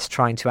Palace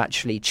trying to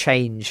actually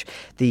change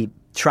the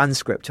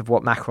transcript of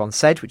what Macron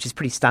said, which is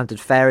pretty standard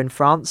fare in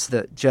France,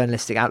 that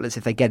journalistic outlets,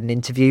 if they get an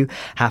interview,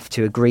 have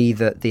to agree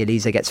that the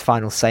Elysée gets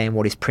final say in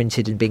what is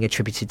printed and being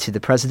attributed to the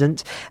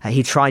president.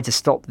 He tried to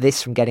stop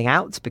this from getting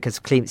out because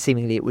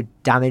seemingly it would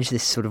damage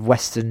this sort of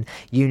Western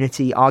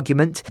unity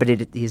argument, but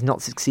he has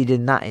not succeeded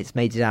in that. It's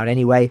made it out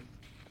anyway.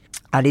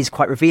 And is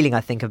quite revealing, I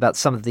think, about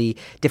some of the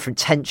different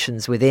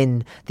tensions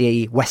within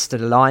the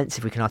Western alliance,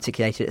 if we can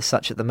articulate it as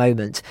such at the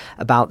moment,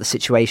 about the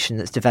situation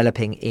that's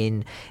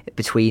developing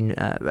between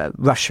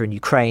Russia and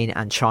Ukraine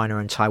and China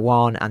and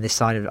Taiwan, and this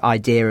sort of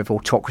idea of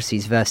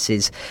autocracies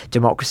versus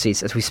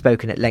democracies. As we've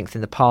spoken at length in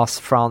the past,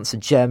 France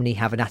and Germany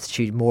have an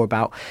attitude more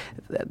about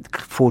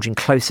forging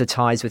closer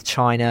ties with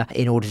China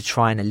in order to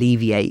try and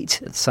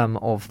alleviate some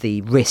of the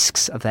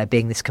risks of there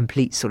being this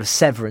complete sort of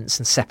severance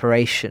and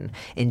separation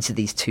into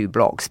these two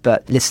blocks.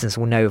 But listeners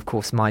will know, of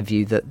course, my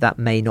view that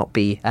may not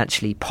be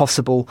actually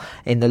possible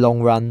in the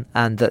long run,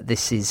 and that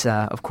this is,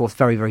 of course,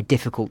 very, very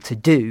difficult to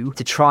do,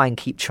 to try and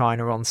keep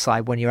China on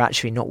side when you're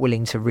actually not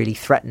willing to really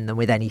threaten them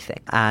with anything.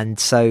 And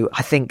so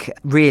I think,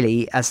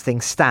 really, as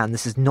things stand,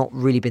 this has not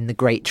really been the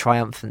great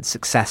triumphant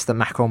success that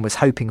Macron was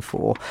hoping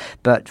for.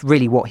 But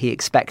really what he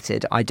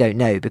expected, I don't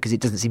know, because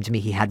it doesn't seem to me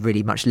he had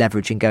really much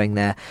leverage in going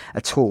there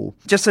at all.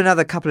 Just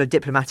another couple of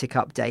diplomatic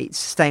updates.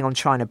 Staying on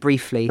China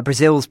briefly,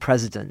 Brazil's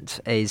president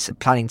is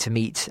planning to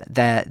meet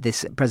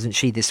President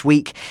Xi this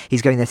week.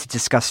 He's going there to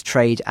discuss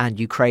trade and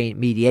Ukraine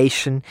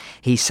mediation,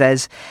 he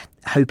says,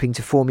 hoping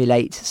to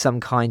formulate some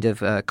kind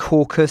of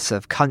caucus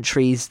of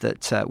countries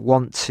that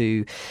want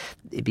to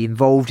be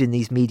involved in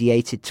these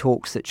mediated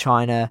talks that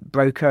China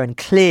broker. And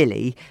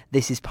clearly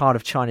this is part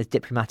of China's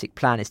diplomatic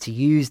plan, is to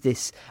use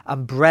this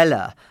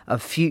umbrella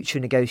of future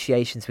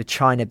negotiations with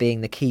China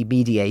being the key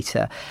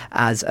mediator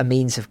as a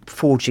means of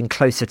forging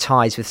closer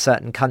ties with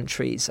certain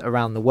countries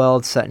around the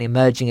world, certainly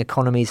emerging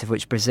economies, of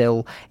which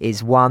Brazil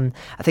is one.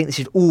 I think this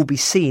should all be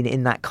seen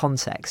in that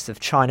context of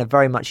China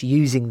very much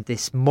using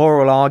this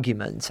moral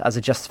argument as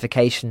a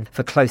justification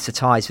for closer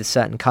ties with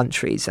certain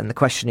countries. And the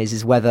question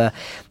is whether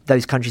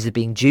those countries are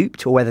being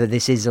duped, or whether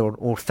this is an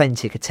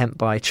authentic attempt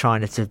by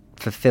China to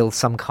fulfill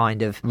some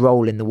kind of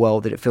role in the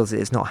world that it feels that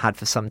it's not had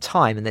for some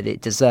time and that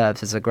it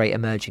deserves as a great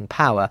emerging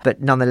power.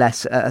 But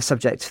nonetheless, a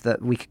subject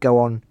that we could go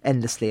on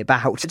endlessly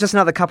about. Just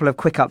another couple of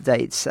quick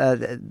updates.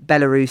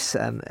 Belarus,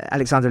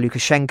 Alexander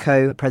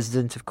Lukashenko,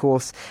 president, of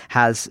course,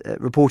 has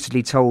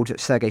reportedly told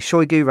Sergei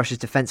Shoigu, Russia's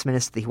defense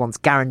minister, that he wants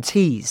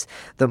guarantees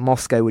that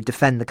Moscow would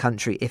defend the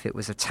country if it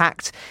was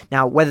attacked.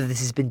 Now, whether this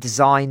has been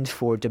designed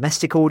for a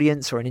domestic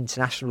audience or an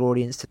international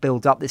audience to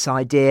build up this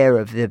idea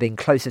of there being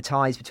closer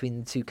ties between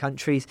the two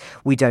countries,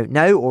 we don't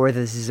know, or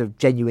whether this is a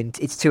genuine,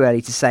 it's too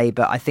early to say,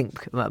 but I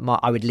think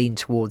I would lean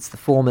towards the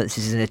former. This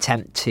is an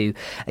attempt to,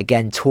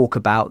 again, talk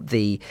about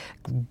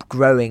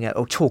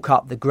talk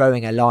up the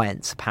growing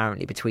alliance,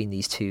 apparently, between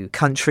these two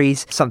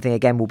countries. Something,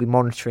 again, we'll be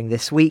monitoring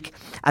this week.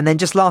 And then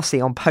just lastly,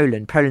 on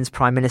Poland, Poland's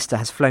Prime Minister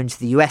has flown to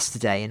the US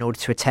today in order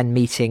to attend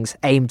meetings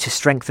aimed to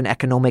strengthen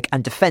economic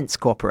and defence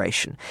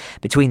cooperation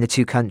between the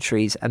two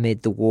countries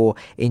amid the war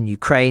in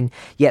Ukraine.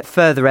 Yet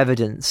further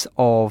evidence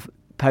of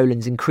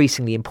Poland's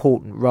increasingly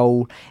important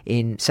role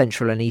in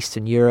Central and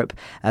Eastern Europe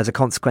as a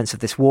consequence of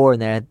this war,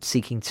 and they're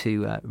seeking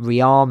to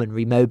rearm and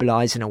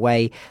remobilise in a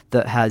way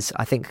that has,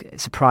 I think,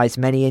 surprised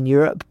many in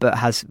Europe, but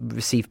has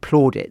received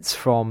plaudits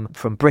from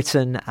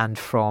Britain and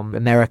from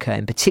America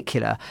in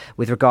particular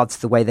with regards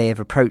to the way they have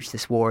approached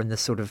this war and the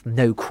sort of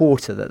no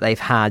quarter that they've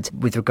had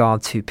with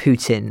regard to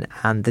Putin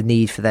and the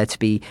need for there to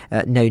be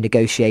no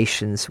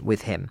negotiations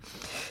with him.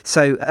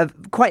 So a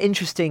quite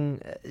interesting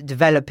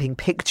developing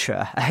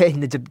picture in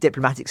the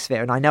diplomatic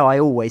sphere, and I know I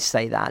always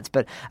say that,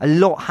 but a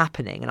lot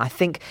happening, and I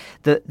think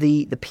that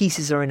the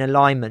pieces are in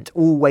alignment,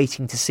 all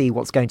waiting to see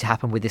what's going to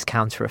happen with this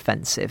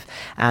counter-offensive.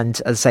 And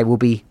as I say, we'll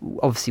be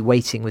obviously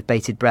waiting with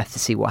bated breath to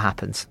see what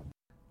happens.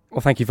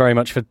 Well, thank you very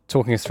much for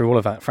talking us through all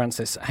of that,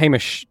 Francis.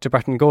 Hamish de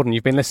Bretton-Gordon,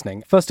 you've been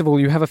listening. First of all,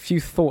 you have a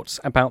few thoughts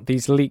about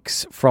these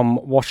leaks from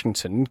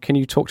Washington. Can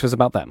you talk to us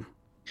about them?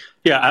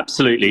 Yeah,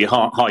 absolutely.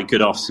 Hi,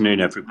 good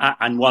afternoon, everyone.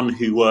 And one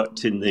who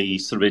worked in the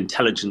sort of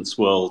intelligence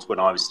world when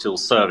I was still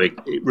serving,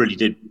 it really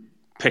did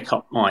pick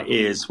up my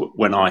ears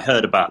when I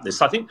heard about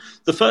this. I think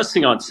the first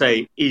thing I'd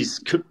say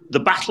is the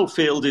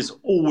battlefield is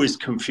always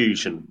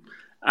confusion.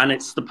 And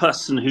it's the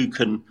person who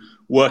can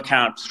work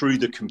out through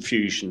the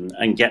confusion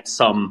and get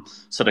some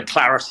sort of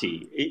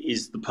clarity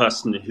is the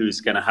person who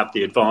is going to have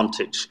the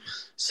advantage.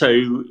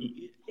 So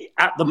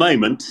at the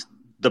moment,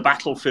 the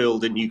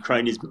battlefield in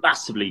Ukraine is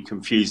massively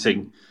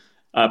confusing,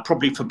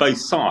 probably for both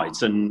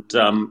sides. And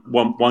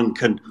one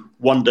can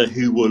wonder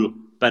who will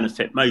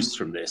benefit most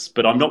from this.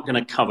 But I'm not going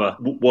to cover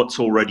what's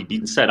already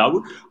been said. I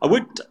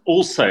would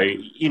also,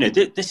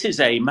 this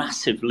is a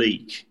massive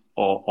leak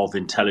of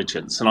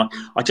intelligence. And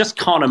I just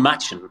can't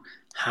imagine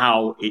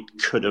how it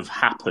could have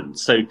happened.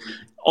 So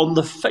on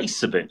the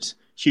face of it,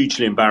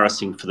 hugely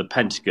embarrassing for the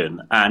Pentagon,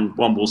 and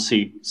one will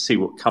see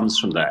what comes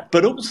from there.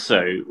 But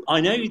also, I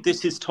know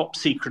this is top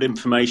secret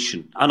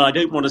information, and I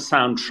don't want to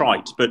sound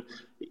trite, but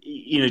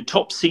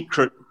top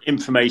secret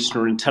information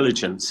or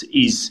intelligence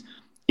is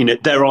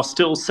there are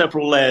still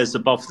several layers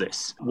above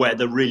this where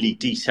the really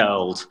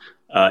detailed,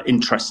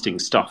 interesting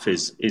stuff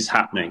is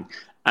happening.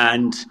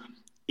 And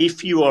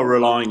if you are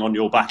relying on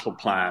your battle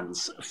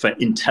plans for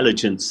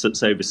intelligence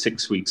that's over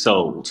 6 weeks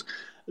old,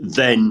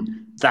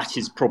 then that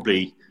is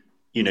probably,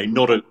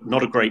 not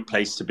a great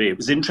place to be. It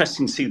was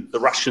interesting to see that the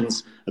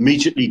Russians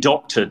immediately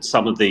doctored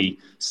some of the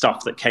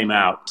stuff that came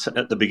out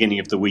at the beginning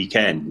of the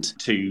weekend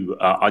to,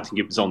 I think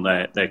it was on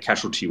their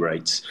casualty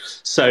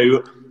rates.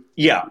 So,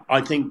 yeah,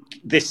 I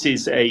think this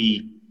is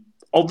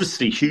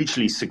obviously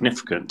hugely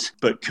significant,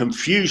 but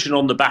confusion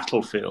on the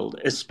battlefield,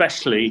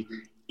 especially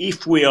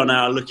if we are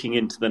now looking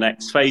into the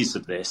next phase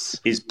of this,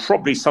 is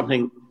probably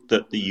something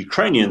that the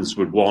Ukrainians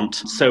would want.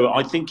 So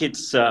I think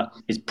it's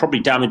probably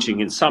damaging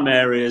in some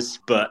areas,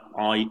 but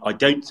I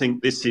don't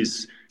think this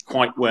is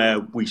quite where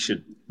we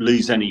should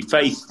lose any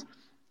faith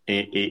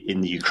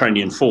in the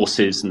Ukrainian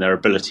forces and their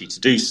ability to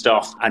do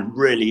stuff. And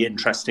really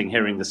interesting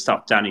hearing the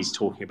stuff Danny's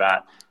talking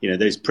about,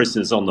 those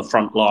prisoners on the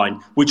front line,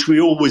 which we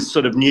always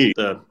sort of knew.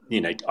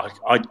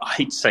 I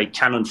hate to say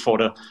cannon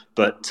fodder,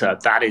 but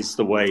that is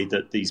the way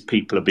that these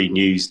people are being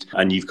used.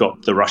 And you've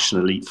got the Russian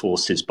elite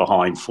forces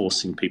behind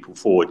forcing people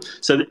forward.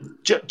 So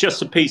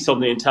just a piece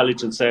on the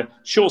intelligence there.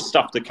 Sure,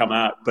 stuff to come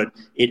out, but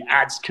it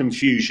adds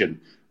confusion,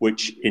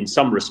 which in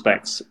some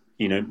respects,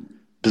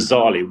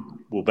 bizarrely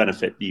will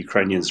benefit the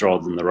Ukrainians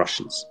rather than the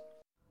Russians.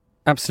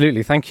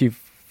 Absolutely. Thank you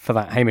for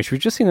that, Hamish.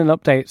 We've just seen an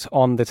update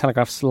on the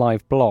Telegraph's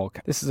live blog.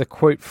 This is a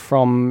quote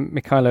from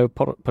Mikhailo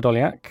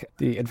Podolyak,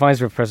 the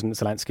advisor of President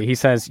Zelensky. He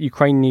says,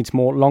 Ukraine needs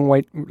more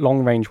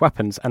long-range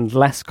weapons and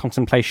less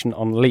contemplation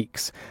on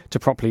leaks to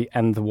properly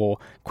end the war.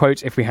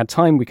 Quote, if we had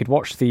time, we could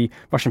watch the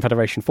Russian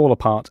Federation fall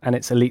apart and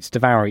its elites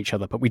devour each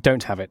other, but we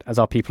don't have it. As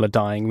our people are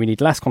dying, we need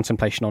less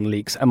contemplation on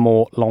leaks and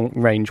more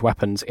long-range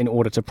weapons in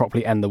order to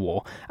properly end the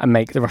war and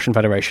make the Russian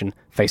Federation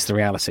face the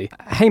reality.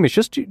 Hamish,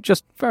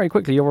 just very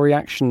quickly, your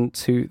reaction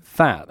to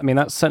that. I mean,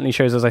 that certainly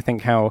shows us, I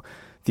think, how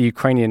the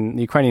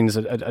Ukrainians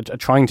are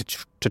trying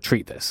to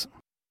treat this.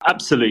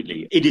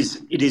 Absolutely. It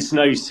is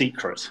no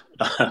secret,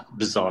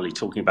 bizarrely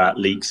talking about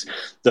leaks,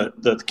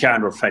 that the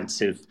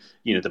counteroffensive,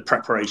 the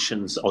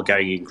preparations are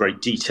going in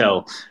great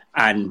detail.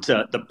 And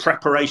the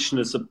preparation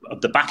of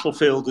the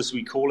battlefield, as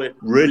we call it,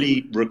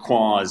 really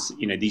requires,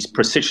 these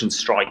precision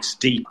strikes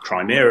deep,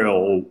 Crimea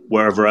or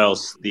wherever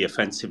else the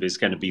offensive is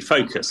going to be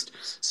focused.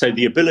 So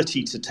the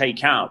ability to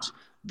take out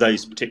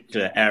those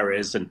particular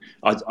areas. And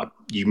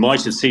you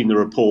might have seen the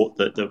report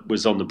that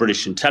was on the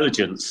British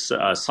intelligence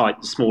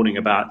site this morning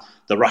about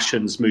the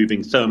Russians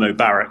moving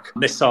thermobaric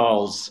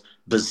missiles,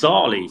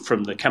 bizarrely,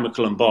 from the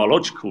chemical and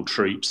biological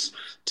troops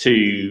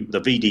to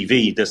the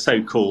VDV, the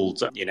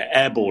so-called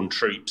airborne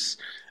troops.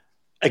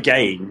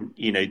 Again,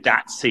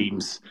 that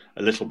seems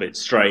a little bit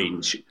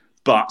strange.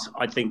 But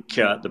I think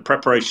the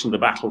preparation of the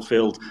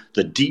battlefield,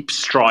 the deep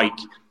strike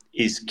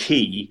is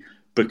key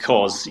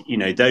because,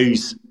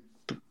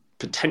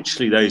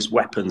 potentially those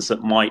weapons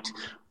that might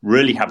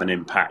really have an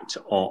impact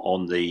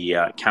on the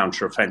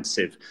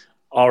counteroffensive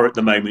are at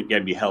the moment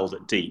going to be held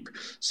at deep.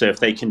 So if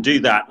they can do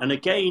that, and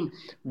again,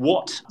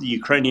 what the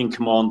Ukrainian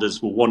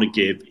commanders will want to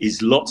give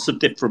is lots of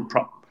different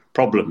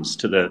problems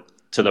to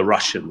the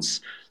Russians.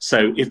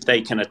 So if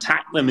they can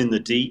attack them in the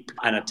deep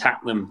and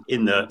attack them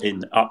in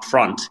up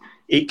front,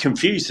 it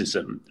confuses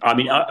them. I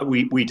mean,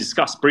 we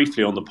discussed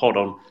briefly on the pod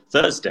on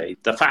Thursday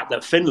the fact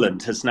that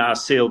Finland has now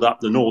sealed up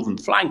the northern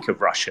flank of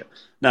Russia.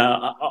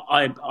 Now,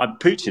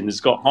 Putin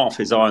has got half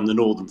his eye on the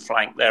northern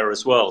flank there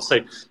as well. So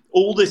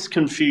all this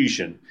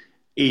confusion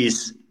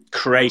is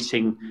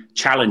creating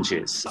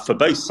challenges for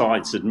both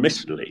sides,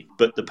 admittedly,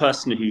 but the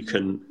person who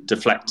can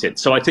deflect it.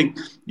 So I think,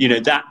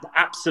 that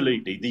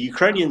absolutely, the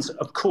Ukrainians,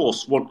 of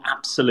course, want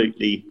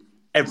absolutely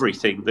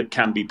everything that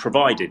can be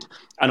provided.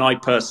 And I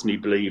personally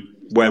believe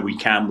where we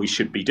can, we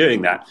should be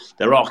doing that.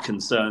 There are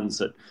concerns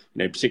that,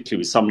 particularly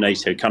with some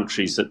NATO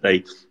countries, that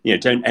they,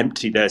 don't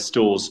empty their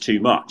stores too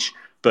much.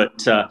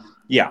 But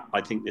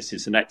I think this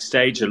is the next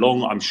stage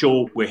along. I'm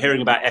sure we're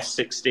hearing about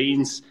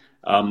F-16s.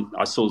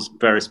 I saw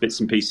various bits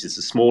and pieces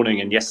this morning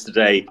and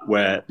yesterday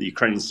where the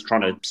Ukrainians are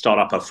trying to start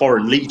up a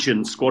foreign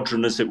legion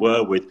squadron, as it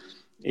were, with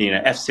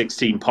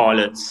F-16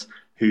 pilots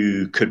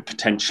who could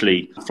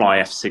potentially fly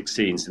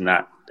F-16s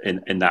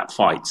in that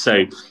fight.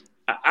 So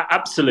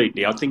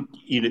absolutely, I think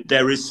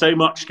there is so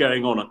much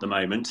going on at the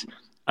moment,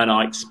 and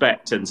I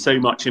expect, and so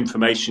much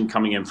information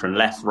coming in from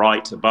left,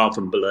 right, above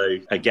and below,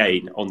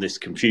 again, on this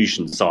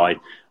confusion side,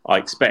 I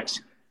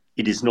expect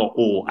it is not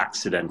all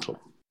accidental.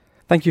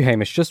 Thank you,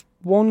 Hamish. Just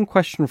two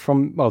questions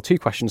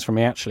from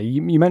me, actually.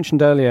 You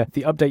mentioned earlier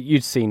the update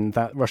you'd seen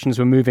that Russians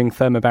were moving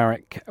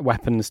thermobaric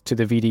weapons to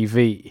the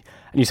VDV,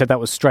 and you said that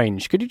was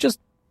strange. Could you just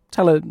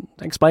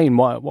explain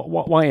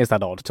why is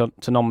that odd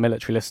to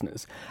non-military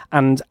listeners?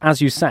 And as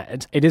you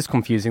said, it is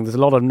confusing. There's a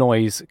lot of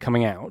noise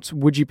coming out.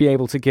 Would you be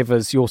able to give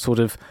us your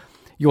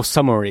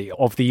summary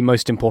of the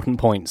most important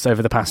points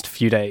over the past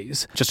few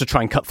days, just to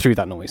try and cut through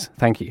that noise?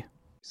 Thank you.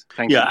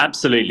 Yeah,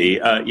 absolutely.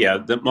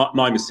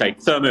 My mistake.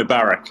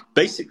 Thermobaric.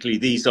 Basically,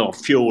 these are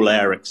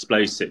fuel-air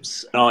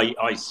explosives.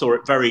 I saw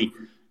it very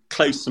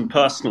close and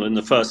personal in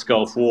the first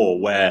Gulf War,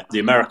 where the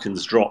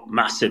Americans dropped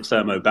massive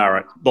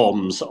thermobaric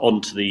bombs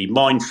onto the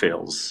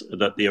minefields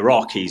that the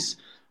Iraqis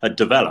had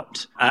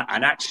developed.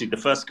 And actually, the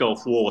first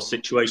Gulf War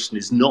situation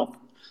is not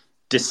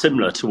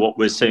dissimilar to what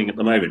we're seeing at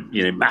the moment,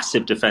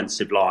 massive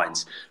defensive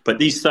lines. But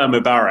these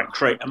thermobaric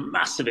create a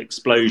massive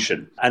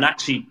explosion and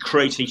actually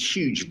create a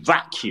huge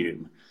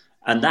vacuum.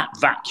 And that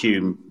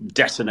vacuum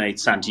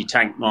detonates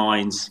anti-tank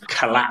mines,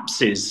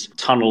 collapses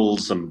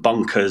tunnels and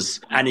bunkers,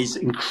 and is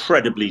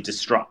incredibly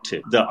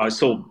destructive. I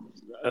saw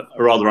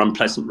a rather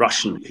unpleasant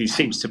Russian who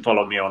seems to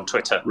follow me on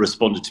Twitter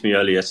responded to me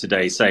earlier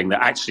today saying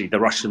that actually the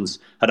Russians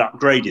had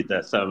upgraded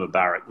their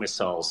thermobaric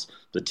missiles,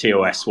 the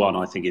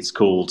TOS-1, I think it's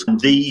called.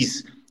 And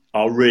these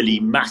are really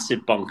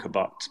massive bunker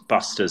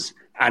busters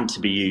and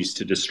to be used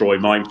to destroy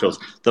minefields.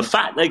 The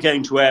fact they're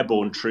going to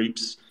airborne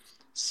troops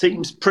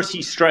seems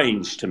pretty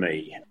strange to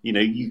me.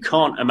 You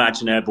can't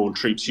imagine airborne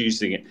troops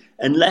using it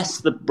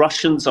unless the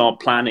Russians are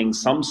planning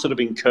some sort of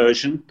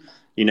incursion,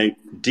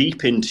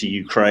 deep into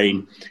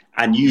Ukraine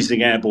and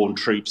using airborne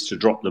troops to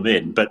drop them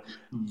in. But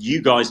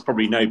you guys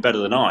probably know better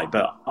than I,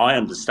 but I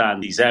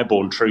understand these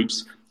airborne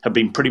troops have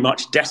been pretty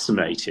much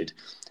decimated.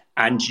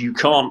 And you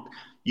can't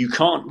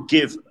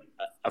give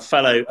a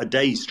fellow a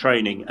day's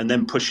training and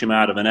then push him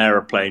out of an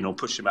aeroplane or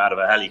push him out of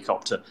a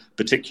helicopter,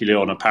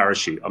 particularly on a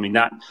parachute. I mean,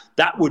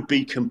 that would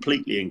be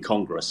completely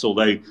incongruous.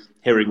 Although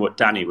hearing what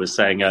Danny was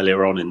saying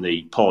earlier on in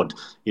the pod,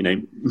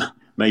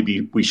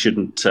 maybe we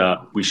shouldn't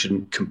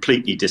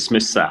completely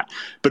dismiss that.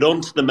 But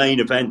on to the main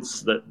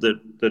events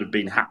that have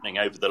been happening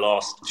over the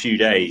last few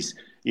days.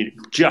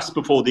 Just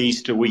before the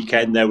Easter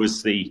weekend, there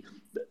was the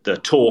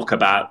talk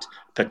about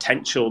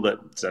potential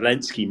that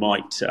Zelensky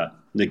might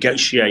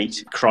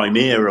negotiate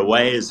Crimea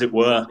away, as it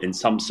were, in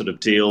some sort of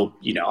deal.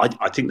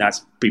 I think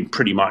that's been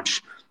pretty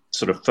much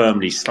sort of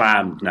firmly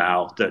slammed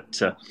now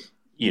that,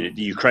 the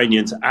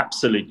Ukrainians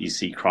absolutely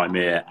see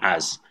Crimea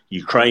as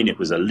Ukraine. It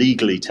was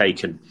illegally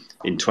taken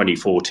in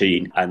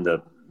 2014. And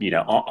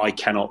I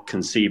cannot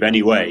conceive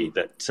any way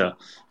that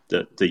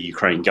the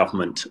Ukraine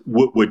government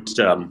would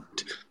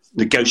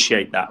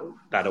negotiate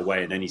that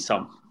away in any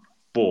some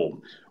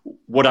form.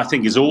 What I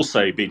think has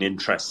also been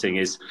interesting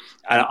is,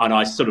 and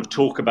I sort of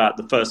talk about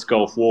the first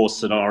Gulf War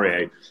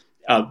scenario,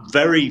 a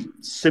very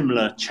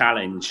similar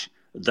challenge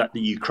that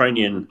the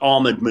Ukrainian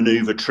armoured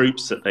manoeuvre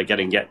troops that they're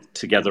getting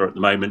together at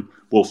the moment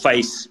will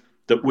face,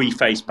 that we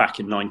faced back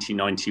in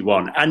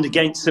 1991, and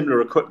against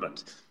similar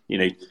equipment.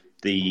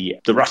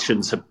 The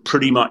Russians have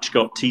pretty much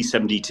got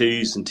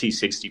T-72s and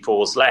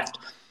T-64s left,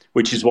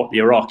 which is what the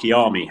Iraqi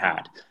army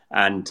had,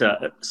 and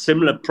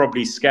similar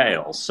probably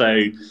scale. So,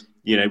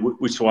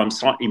 which is why I'm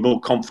slightly more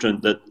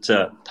confident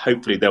that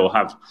hopefully they will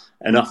have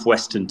enough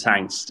Western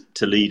tanks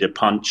to lead a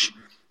punch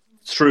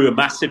through a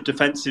massive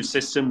defensive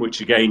system,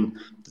 which again,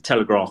 the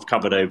Telegraph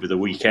covered over the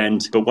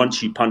weekend. But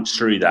once you punch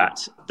through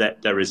that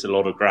there is a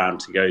lot of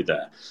ground to go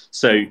there.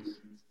 So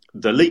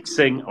the leaks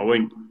thing, I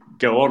won't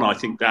go on. I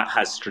think that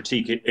has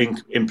strategic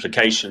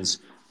implications.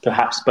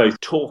 Perhaps both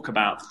talk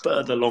about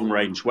further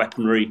long-range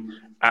weaponry.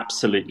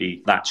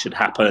 Absolutely, that should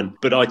happen.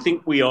 But I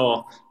think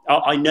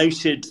I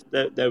noted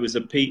that there was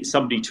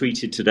somebody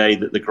tweeted today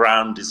that the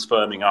ground is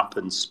firming up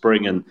and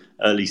spring and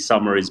early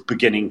summer is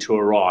beginning to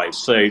arrive.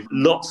 So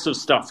lots of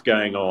stuff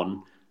going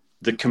on.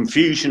 The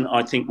confusion,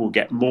 I think, will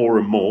get more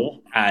and more.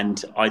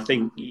 And I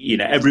think,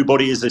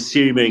 everybody is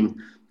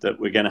assuming that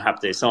we're going to have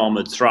this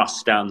armoured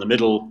thrust down the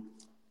middle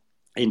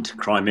into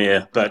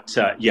Crimea. But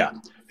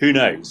who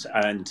knows?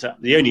 And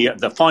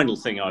the final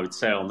thing I would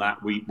say on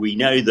that, we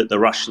know that the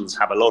Russians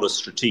have a lot of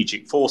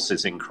strategic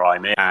forces in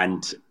Crimea,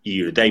 and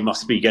they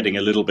must be getting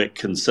a little bit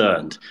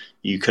concerned.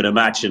 You can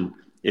imagine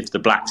if the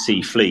Black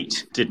Sea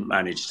Fleet didn't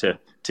manage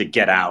to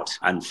get out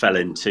and fell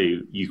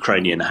into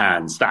Ukrainian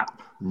hands, that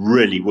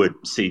really would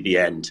see the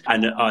end.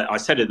 And I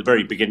said at the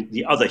very beginning,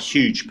 the other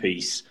huge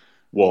piece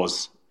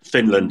was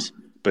Finland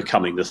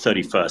becoming the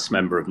 31st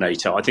member of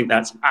NATO. I think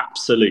that's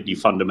absolutely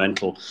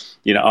fundamental.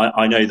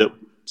 I know that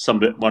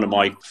one of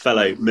my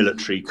fellow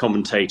military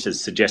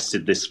commentators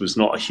suggested this was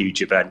not a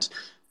huge event.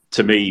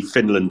 To me,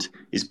 Finland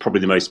is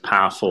probably the most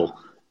powerful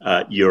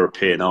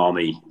European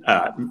army,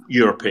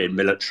 European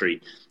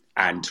military,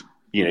 and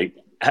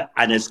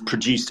has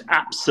produced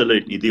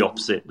absolutely the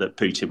opposite that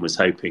Putin was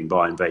hoping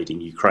by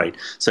invading Ukraine.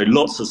 So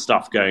lots of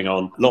stuff going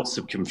on, lots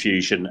of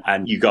confusion,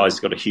 and you guys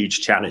got a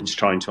huge challenge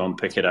trying to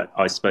unpick it,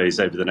 I suppose,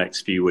 over the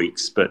next few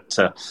weeks. But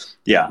a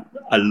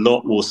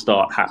lot will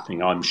start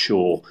happening, I'm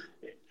sure,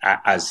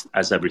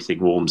 as everything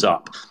warms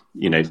up,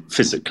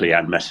 physically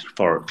and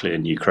metaphorically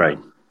in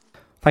Ukraine.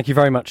 Thank you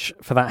very much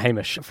for that,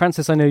 Hamish.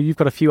 Francis, I know you've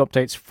got a few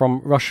updates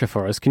from Russia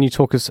for us. Can you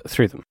talk us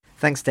through them?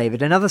 Thanks,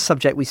 David. Another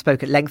subject we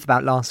spoke at length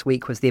about last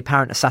week was the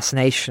apparent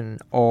assassination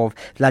of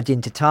Vladimir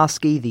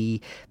Tatarsky,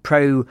 the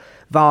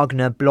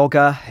pro-Wagner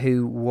blogger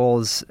who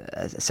was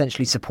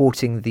essentially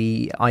supporting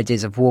the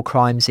ideas of war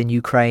crimes in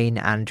Ukraine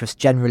and just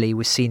generally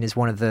was seen as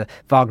one of the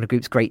Wagner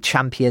Group's great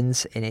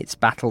champions in its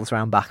battles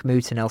around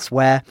Bakhmut and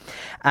elsewhere.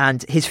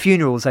 And his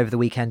funeral was over the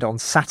weekend on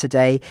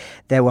Saturday.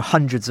 There were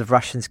hundreds of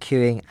Russians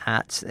queuing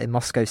at a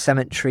Moscow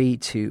cemetery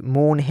to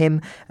mourn him.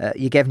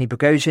 Yevgeny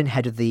Prigozhin,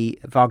 head of the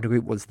Wagner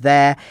Group, was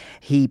there.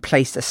 He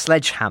placed a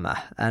sledgehammer,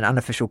 an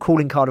unofficial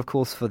calling card, of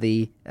course, for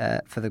the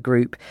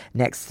group,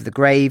 next to the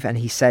grave, and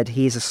he said,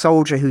 "He is a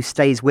soldier who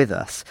stays with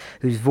us,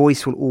 whose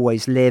voice will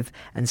always live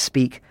and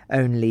speak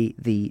only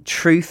the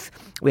truth."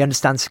 We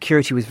understand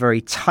security was very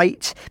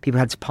tight. People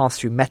had to pass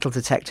through metal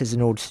detectors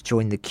in order to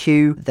join the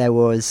queue. There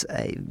was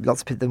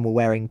lots of them were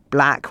wearing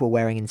black, were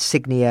wearing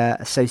insignia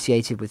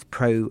associated with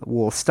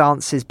pro-war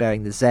stances,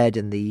 bearing the Z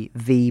and the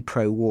V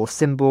pro-war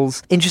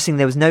symbols. Interesting,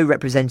 there was no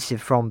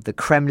representative from the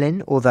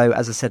Kremlin, although,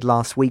 as I said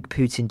last week,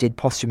 Putin did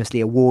posthumously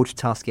award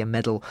Tatarsky a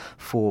medal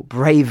for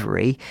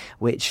bravery,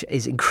 which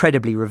is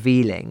incredibly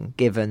revealing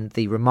given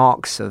the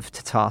remarks of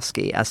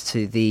Tatarsky as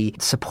to the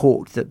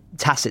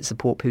tacit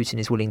support Putin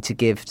is willing to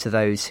give to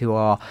those who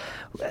are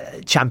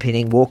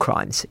championing war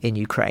crimes in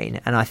Ukraine.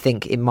 And I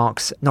think it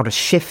marks not a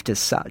shift as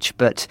such,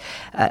 but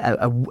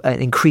an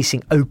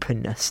increasing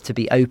openness to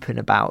be open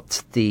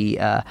about the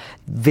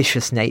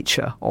vicious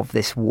nature of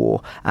this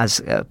war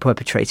as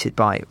perpetrated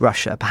by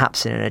Russia,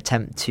 perhaps in an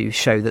attempt to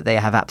show that they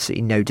have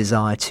absolutely no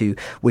desire to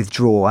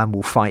withdraw and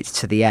will fight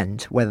to the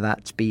end, whether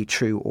that be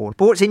true or...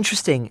 But what's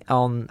interesting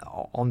on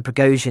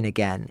Prigozhin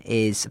again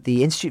is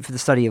the Institute for the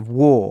Study of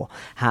War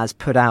has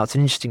put out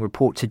an interesting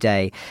report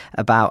today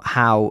about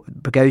how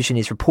Prigozhin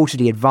is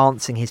reportedly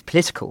advancing his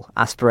political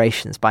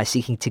aspirations by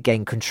seeking to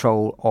gain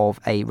control of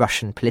a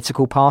Russian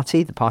political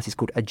party. The party is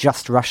called A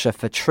Just Russia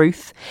for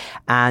Truth,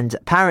 and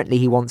apparently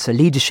he wants a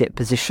leadership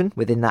position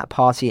within that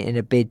party in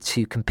a bid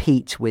to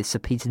compete with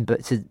St.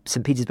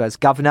 Petersburg's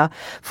governor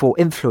for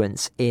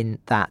influence in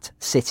that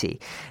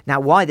city. Now,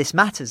 why this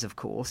matters, of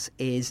course,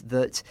 is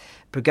that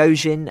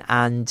Prigozhin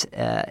and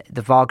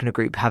the Wagner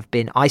Group have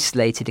been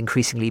isolated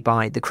increasingly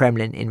by the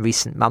Kremlin in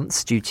recent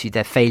months due to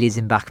their failures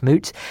in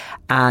Bakhmut,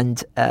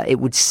 and it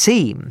would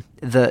seem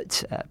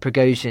that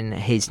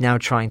Prigozhin is now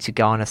trying to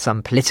garner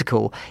some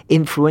political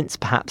influence,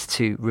 perhaps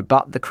to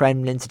rebut the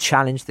Kremlin, to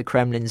challenge the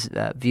Kremlin's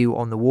view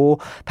on the war,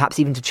 perhaps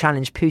even to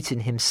challenge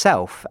Putin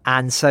himself.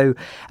 And so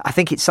I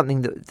think it's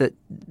something that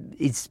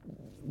is...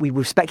 We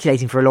were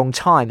speculating for a long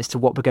time as to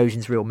what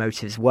Prigozhin's real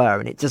motives were,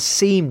 and it does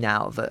seem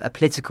now that a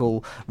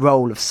political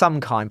role of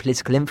some kind,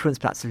 political influence,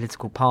 perhaps a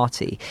political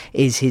party,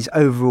 is his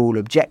overall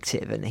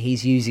objective, and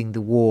he's using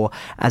the war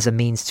as a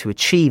means to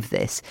achieve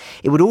this.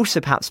 It would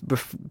also perhaps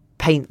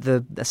paint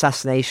the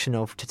assassination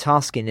of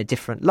Tatarsky in a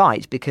different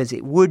light, because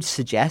it would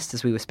suggest,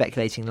 as we were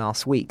speculating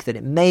last week, that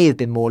it may have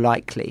been more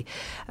likely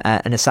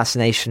an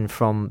assassination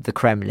from the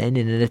Kremlin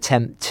in an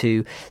attempt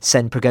to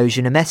send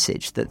Prigozhin a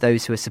message that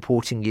those who are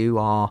supporting you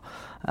are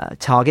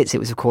targets. It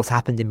was, of course,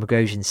 happened in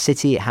Prigozhin's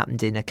city. It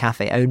happened in a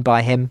cafe owned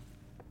by him.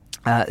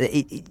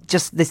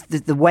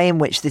 The way in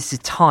which this is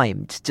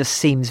timed just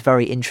seems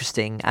very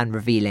interesting and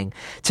revealing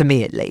to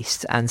me, at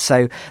least. And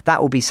so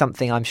that will be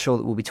something I'm sure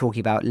that we'll be talking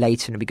about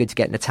later, and it'll be good to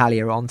get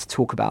Natalia on to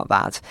talk about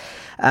that.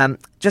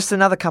 Just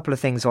another couple of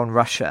things on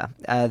Russia.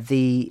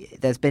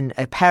 There's been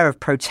a pair of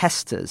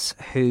protesters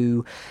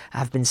who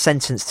have been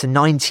sentenced to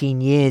 19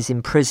 years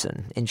in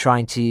prison in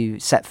trying to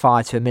set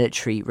fire to a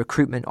military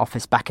recruitment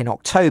office back in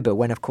October,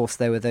 when, of course,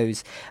 there were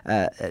those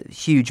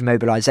huge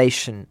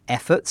mobilization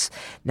efforts.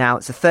 Now,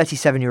 it's a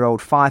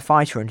 37-year-old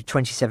firefighter and a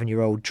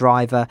 27-year-old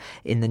driver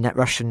in the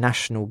Russian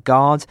National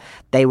Guard.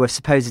 They were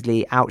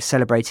supposedly out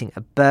celebrating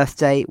a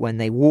birthday when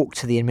they walked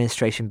to the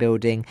administration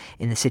building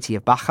in the city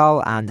of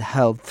Bakhmut and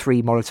hurled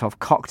 3 Molotov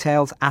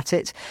cocktails at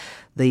it.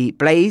 The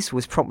blaze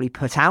was promptly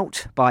put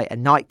out by a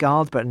night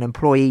guard, but an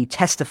employee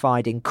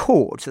testified in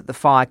court that the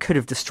fire could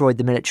have destroyed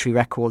the military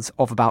records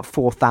of about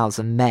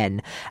 4,000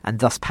 men, and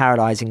thus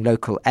paralysing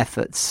local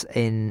efforts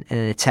in an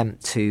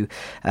attempt to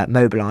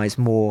mobilise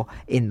more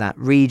in that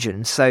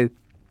region. So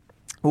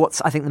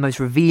what's, I think, the most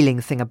revealing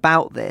thing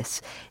about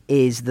this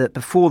is that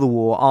before the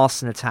war,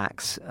 arson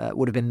attacks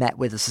would have been met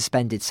with a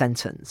suspended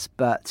sentence.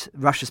 But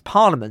Russia's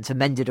parliament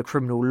amended a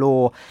criminal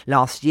law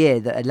last year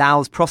that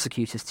allows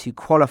prosecutors to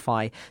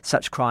qualify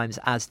such crimes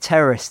as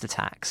terrorist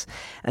attacks.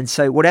 And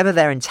so whatever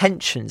their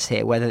intentions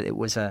here, whether it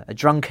was a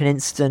drunken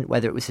incident,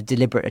 whether it was a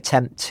deliberate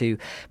attempt to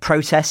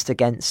protest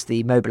against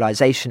the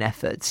mobilisation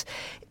efforts,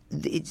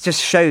 it just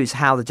shows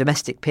how the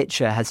domestic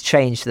picture has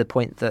changed to the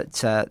point that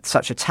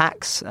such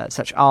attacks,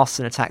 such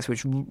arson attacks,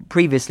 which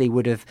previously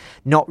would have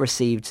not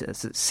received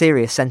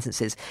serious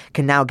sentences,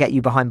 can now get you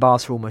behind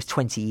bars for almost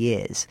 20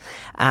 years.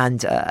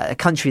 And a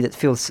country that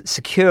feels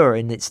secure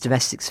in its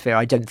domestic sphere,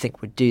 I don't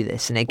think would do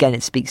this. And again,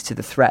 it speaks to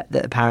the threat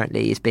that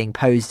apparently is being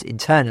posed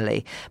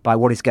internally by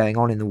what is going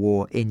on in the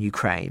war in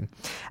Ukraine.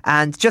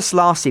 And just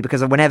lastly,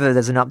 because whenever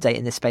there's an update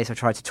in this space, I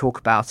try to talk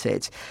about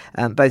it,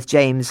 both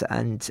James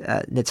and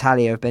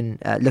Natalia have been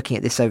when looking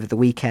at this over the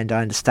weekend,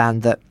 I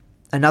understand that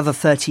another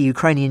 30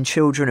 Ukrainian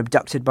children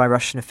abducted by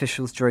Russian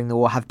officials during the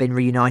war have been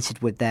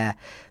reunited with their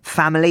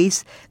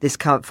families. This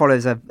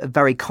follows a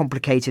very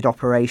complicated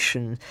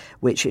operation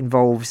which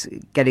involves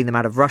getting them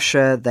out of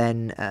Russia,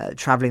 then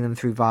travelling them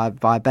through via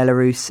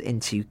Belarus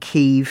into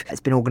Kyiv. It's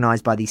been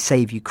organised by the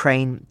Save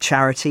Ukraine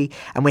charity.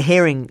 And we're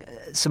hearing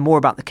some more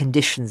about the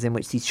conditions in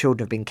which these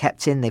children have been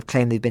kept in. They've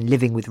claimed they've been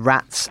living with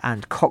rats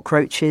and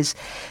cockroaches.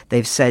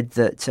 They've said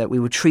that we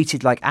were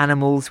treated like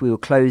animals. We were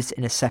closed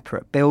in a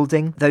separate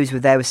building. Those who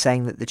were there were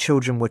saying that the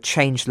children were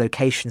changed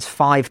locations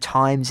 5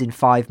 times in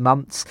 5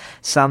 months.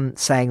 Some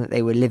saying that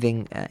they were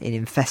living in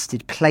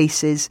infested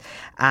places,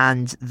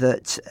 and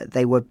that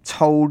they were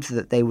told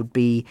that they would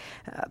be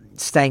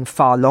staying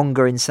far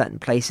longer in certain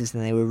places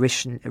than they were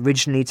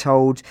originally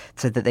told,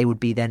 so that they would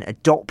be then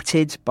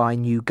adopted by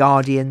new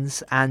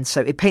guardians. And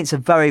so it paints a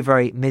very,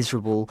 very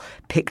miserable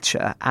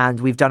picture, and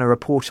we've done a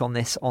report on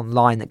this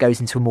online that goes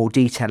into more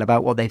detail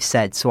about what they've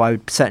said, so I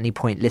would certainly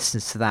point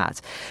listeners to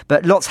that.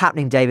 But lots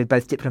happening, David,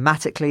 both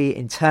diplomatically,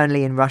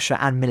 internally in Russia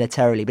and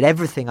militarily, but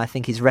everything I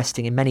think is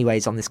resting in many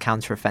ways on this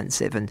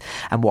counteroffensive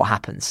and what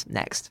happens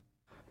next.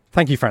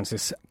 Thank you,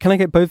 Francis. Can I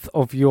get both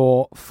of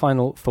your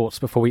final thoughts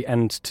before we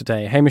end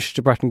today? Hamish,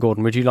 Gibrat and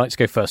Gordon, would you like to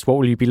go first? What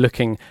will you be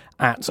looking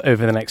at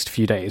over the next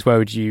few days? Where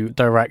would you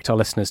direct our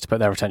listeners to put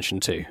their attention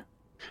to?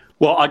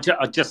 Well,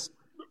 I just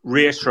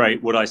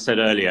reiterate what I said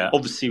earlier.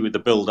 Obviously, with the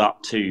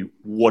build-up to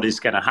what is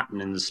going to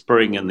happen in the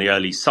spring and the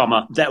early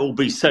summer, there will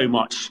be so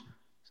much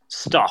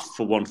stuff,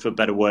 for want of a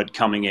better word,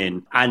 coming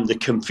in, and the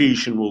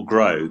confusion will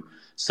grow.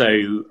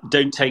 So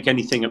don't take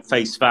anything at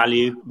face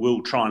value.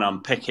 We'll try and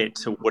unpick it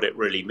to what it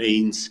really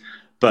means.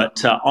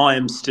 But I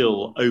am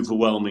still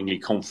overwhelmingly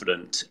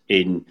confident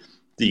in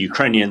the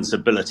Ukrainians'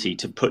 ability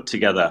to put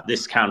together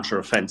this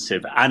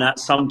counteroffensive, and at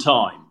some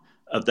time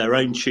of their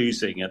own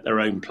choosing, at their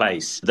own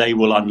place, they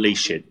will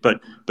unleash it. But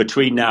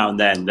between now and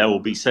then, there will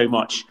be so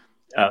much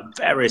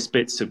various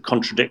bits of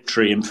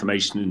contradictory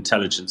information and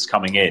intelligence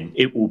coming in.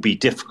 It will be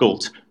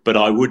difficult, but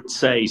I would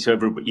say to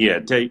everybody,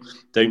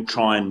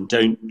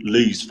 don't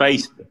lose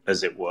faith,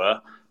 as it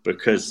were,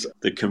 because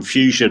the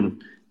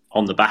confusion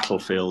on the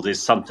battlefield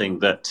is something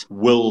that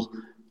will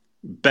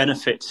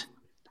benefit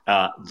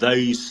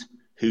those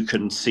who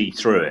can see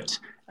through it.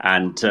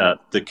 And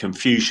the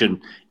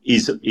confusion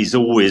is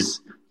always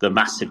the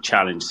massive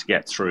challenge to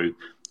get through.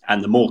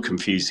 And the more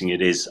confusing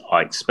it is,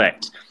 I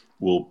expect,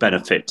 will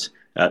benefit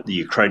the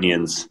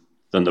Ukrainians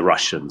than the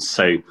Russians.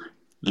 So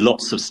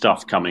lots of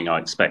stuff coming, I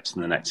expect,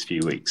 in the next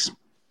few weeks.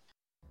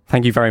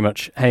 Thank you very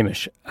much,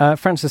 Hamish.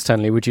 Francis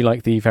Turnley, would you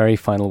like the very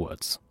final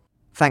words?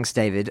 Thanks,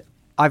 David.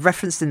 I've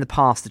referenced in the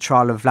past the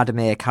trial of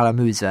Vladimir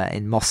Kara-Murza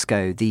in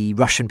Moscow, the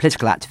Russian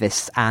political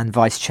activist and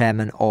vice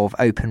chairman of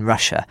Open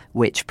Russia,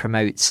 which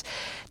promotes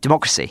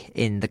democracy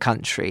in the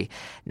country.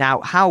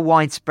 Now, how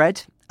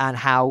widespread and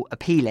how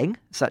appealing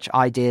such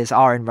ideas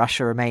are in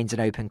Russia remains an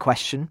open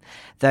question,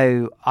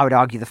 though I would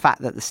argue the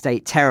fact that the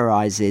state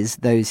terrorises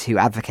those who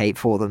advocate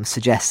for them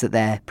suggests that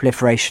their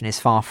proliferation is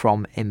far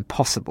from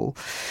impossible.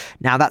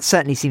 Now, that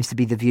certainly seems to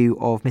be the view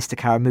of Mr.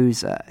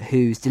 Kara-Murza,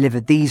 who's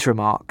delivered these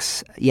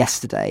remarks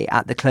yesterday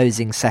at the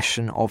closing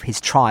session of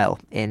his trial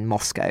in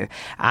Moscow.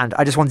 And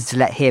I just wanted to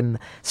let him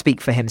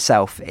speak for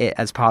himself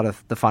as part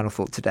of the final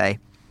thought today.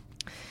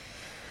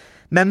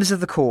 Members of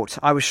the court,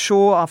 I was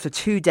sure after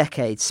 2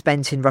 decades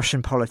spent in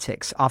Russian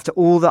politics, after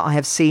all that I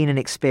have seen and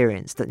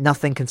experienced, that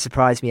nothing can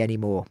surprise me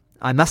anymore.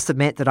 I must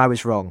admit that I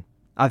was wrong.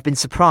 I've been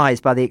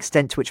surprised by the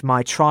extent to which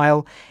my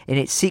trial, in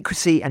its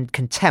secrecy and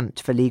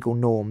contempt for legal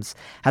norms,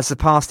 has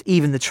surpassed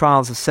even the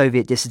trials of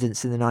Soviet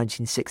dissidents in the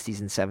 1960s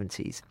and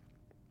 70s.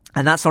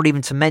 And that's not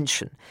even to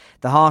mention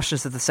the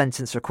harshness of the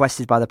sentence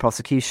requested by the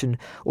prosecution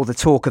or the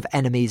talk of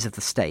enemies of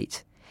the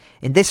state.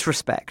 In this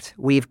respect,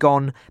 we've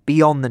gone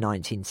beyond the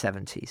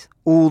 1970s,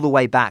 all the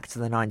way back to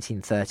the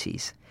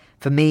 1930s.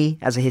 For me,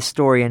 as a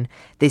historian,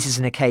 this is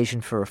an occasion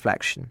for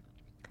reflection.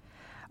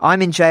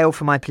 I'm in jail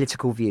for my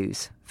political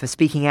views, for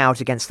speaking out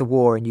against the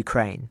war in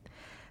Ukraine,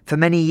 for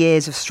many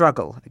years of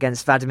struggle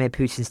against Vladimir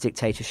Putin's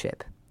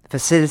dictatorship, for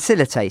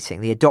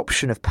facilitating the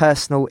adoption of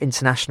personal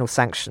international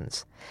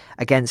sanctions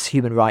against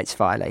human rights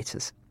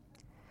violators.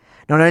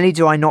 Not only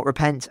do I not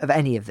repent of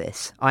any of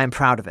this, I am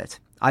proud of it.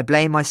 I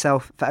blame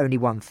myself for only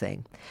one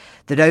thing,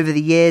 that over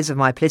the years of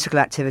my political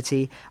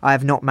activity, I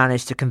have not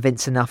managed to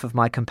convince enough of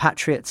my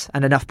compatriots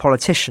and enough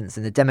politicians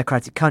in the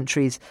democratic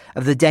countries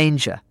of the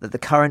danger that the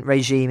current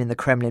regime in the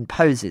Kremlin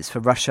poses for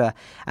Russia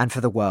and for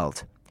the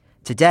world.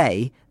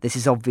 Today, this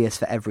is obvious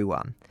for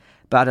everyone,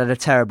 but at a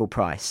terrible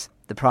price,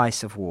 the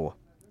price of war.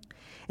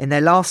 In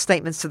their last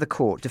statements to the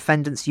court,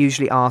 defendants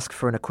usually ask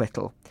for an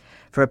acquittal.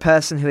 For a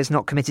person who has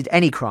not committed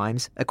any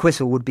crimes,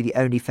 acquittal would be the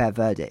only fair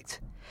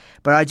verdict.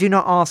 But I do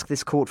not ask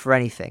this court for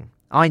anything.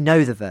 I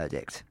know the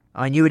verdict.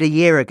 I knew it a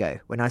year ago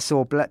when I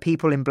saw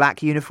people in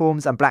black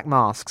uniforms and black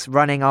masks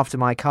running after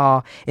my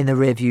car in the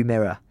rearview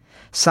mirror.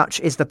 Such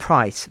is the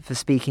price for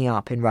speaking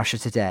up in Russia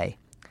today.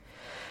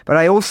 But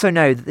I also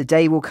know that the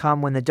day will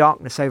come when the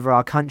darkness over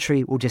our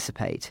country will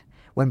dissipate,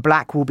 when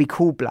black will be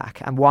called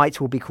black and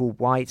white will be called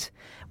white,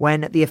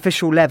 when at the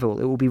official level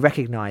it will be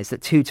recognised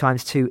that 2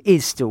 times 2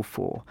 is still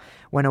 4,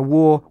 when a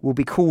war will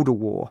be called a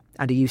war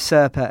and a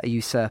usurper,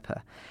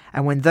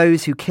 and when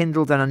those who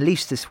kindled and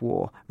unleashed this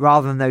war,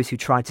 rather than those who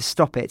tried to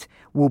stop it,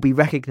 will be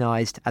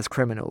recognised as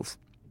criminals.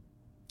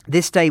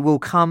 This day will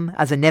come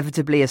as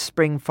inevitably as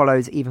spring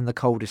follows even the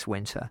coldest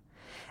winter.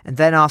 And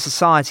then our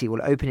society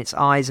will open its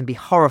eyes and be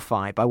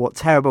horrified by what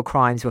terrible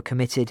crimes were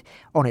committed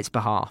on its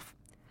behalf.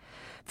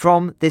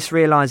 From this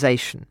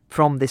realisation,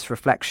 from this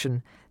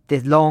reflection, the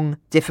long,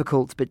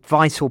 difficult but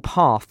vital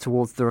path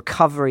towards the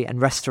recovery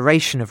and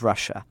restoration of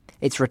Russia,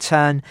 its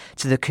return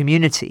to the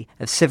community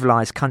of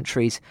civilised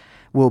countries,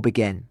 will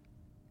begin.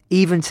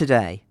 Even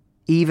today,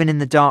 even in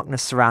the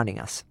darkness surrounding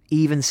us,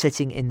 even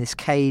sitting in this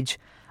cage,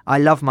 I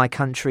love my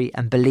country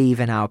and believe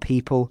in our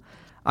people.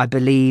 I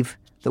believe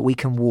that we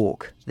can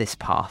walk this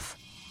path.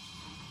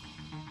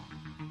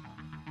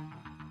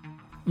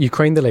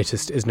 Ukraine the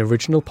Latest is an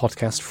original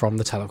podcast from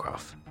The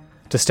Telegraph.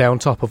 To stay on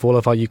top of all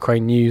of our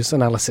Ukraine news,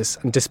 analysis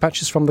and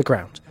dispatches from the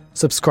ground,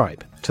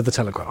 subscribe to The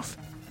Telegraph.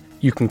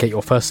 You can get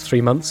your first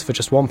 3 months for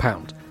just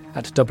 £1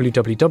 at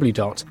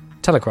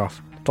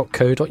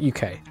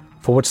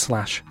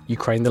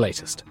www.telegraph.co.uk/Ukraine the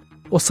Latest.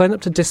 Or sign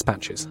up to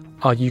Dispatches,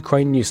 our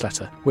Ukraine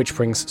newsletter, which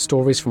brings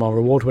stories from our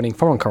award-winning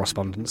foreign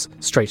correspondents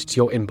straight to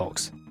your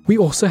inbox. We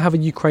also have a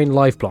Ukraine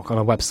live blog on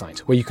our website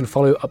where you can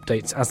follow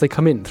updates as they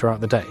come in throughout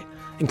the day,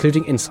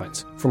 including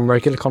insights from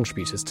regular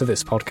contributors to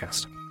this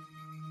podcast.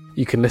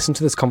 You can listen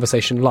to this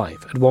conversation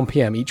live at 1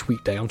 p.m. each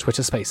weekday on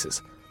Twitter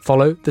Spaces.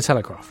 Follow The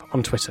Telegraph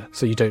on Twitter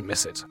so you don't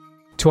miss it.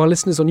 To our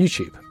listeners on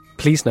YouTube,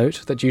 please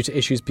note that due to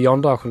issues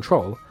beyond our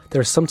control,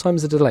 there is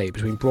sometimes a delay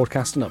between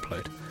broadcast and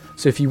upload,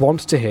 so if you want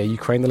to hear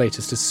Ukraine the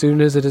Latest as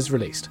soon as it is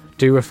released,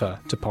 do refer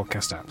to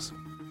podcast apps.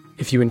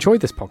 If you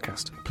enjoyed this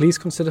podcast, please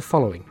consider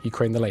following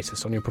Ukraine the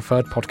Latest on your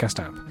preferred podcast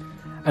app.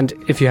 And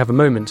if you have a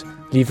moment,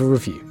 leave a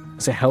review,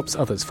 as it helps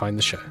others find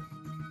the show.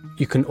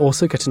 You can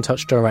also get in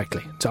touch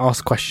directly to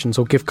ask questions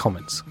or give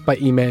comments by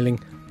emailing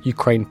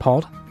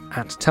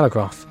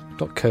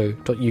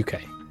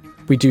ukrainepod@telegraph.co.uk.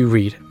 We do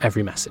read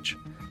every message.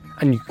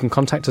 And you can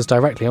contact us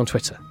directly on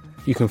Twitter.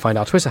 You can find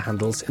our Twitter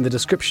handles in the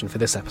description for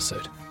this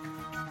episode.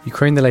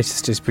 Ukraine the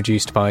Latest is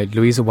produced by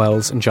Louisa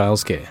Wells and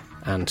Giles Gear,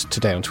 and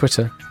today on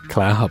Twitter,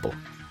 Claire Hubble.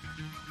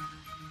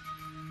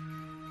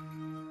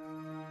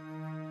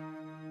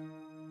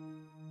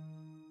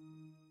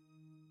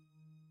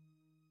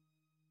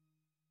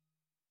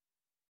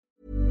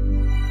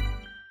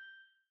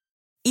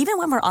 Even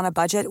when we're on a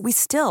budget, we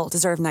still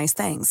deserve nice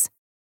things.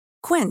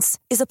 Quince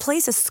is a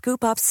place to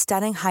scoop up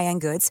stunning high-end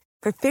goods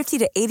for 50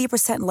 to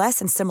 80% less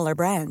than similar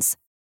brands.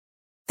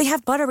 They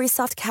have buttery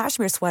soft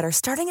cashmere sweaters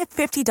starting at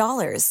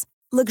 $50,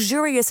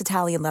 luxurious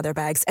Italian leather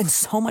bags, and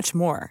so much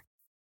more.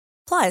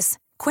 Plus,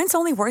 Quince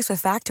only works with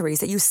factories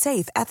that use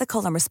safe,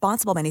 ethical, and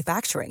responsible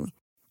manufacturing.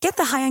 Get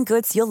the high-end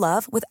goods you'll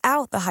love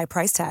without the high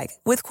price tag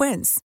with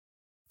Quince.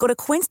 Go to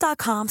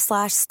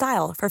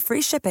quince.com/style for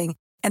free shipping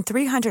and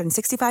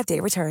 365-day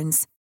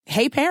returns.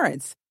 Hey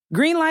parents,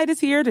 Greenlight is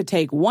here to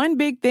take one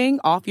big thing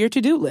off your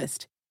to-do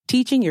list,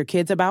 teaching your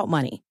kids about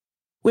money.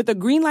 With a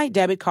Greenlight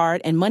debit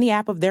card and money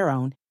app of their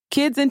own,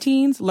 kids and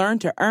teens learn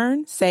to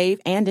earn,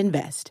 save, and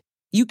invest.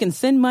 You can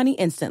send money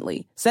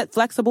instantly, set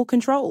flexible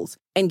controls,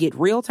 and get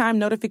real-time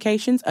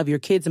notifications of your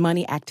kids'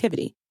 money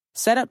activity.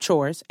 Set up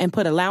chores and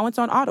put allowance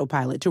on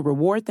autopilot to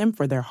reward them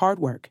for their hard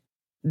work.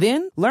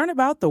 Then learn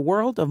about the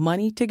world of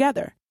money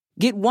together.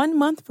 Get 1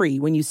 month free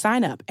when you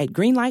sign up at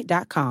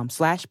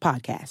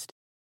greenlight.com/podcast.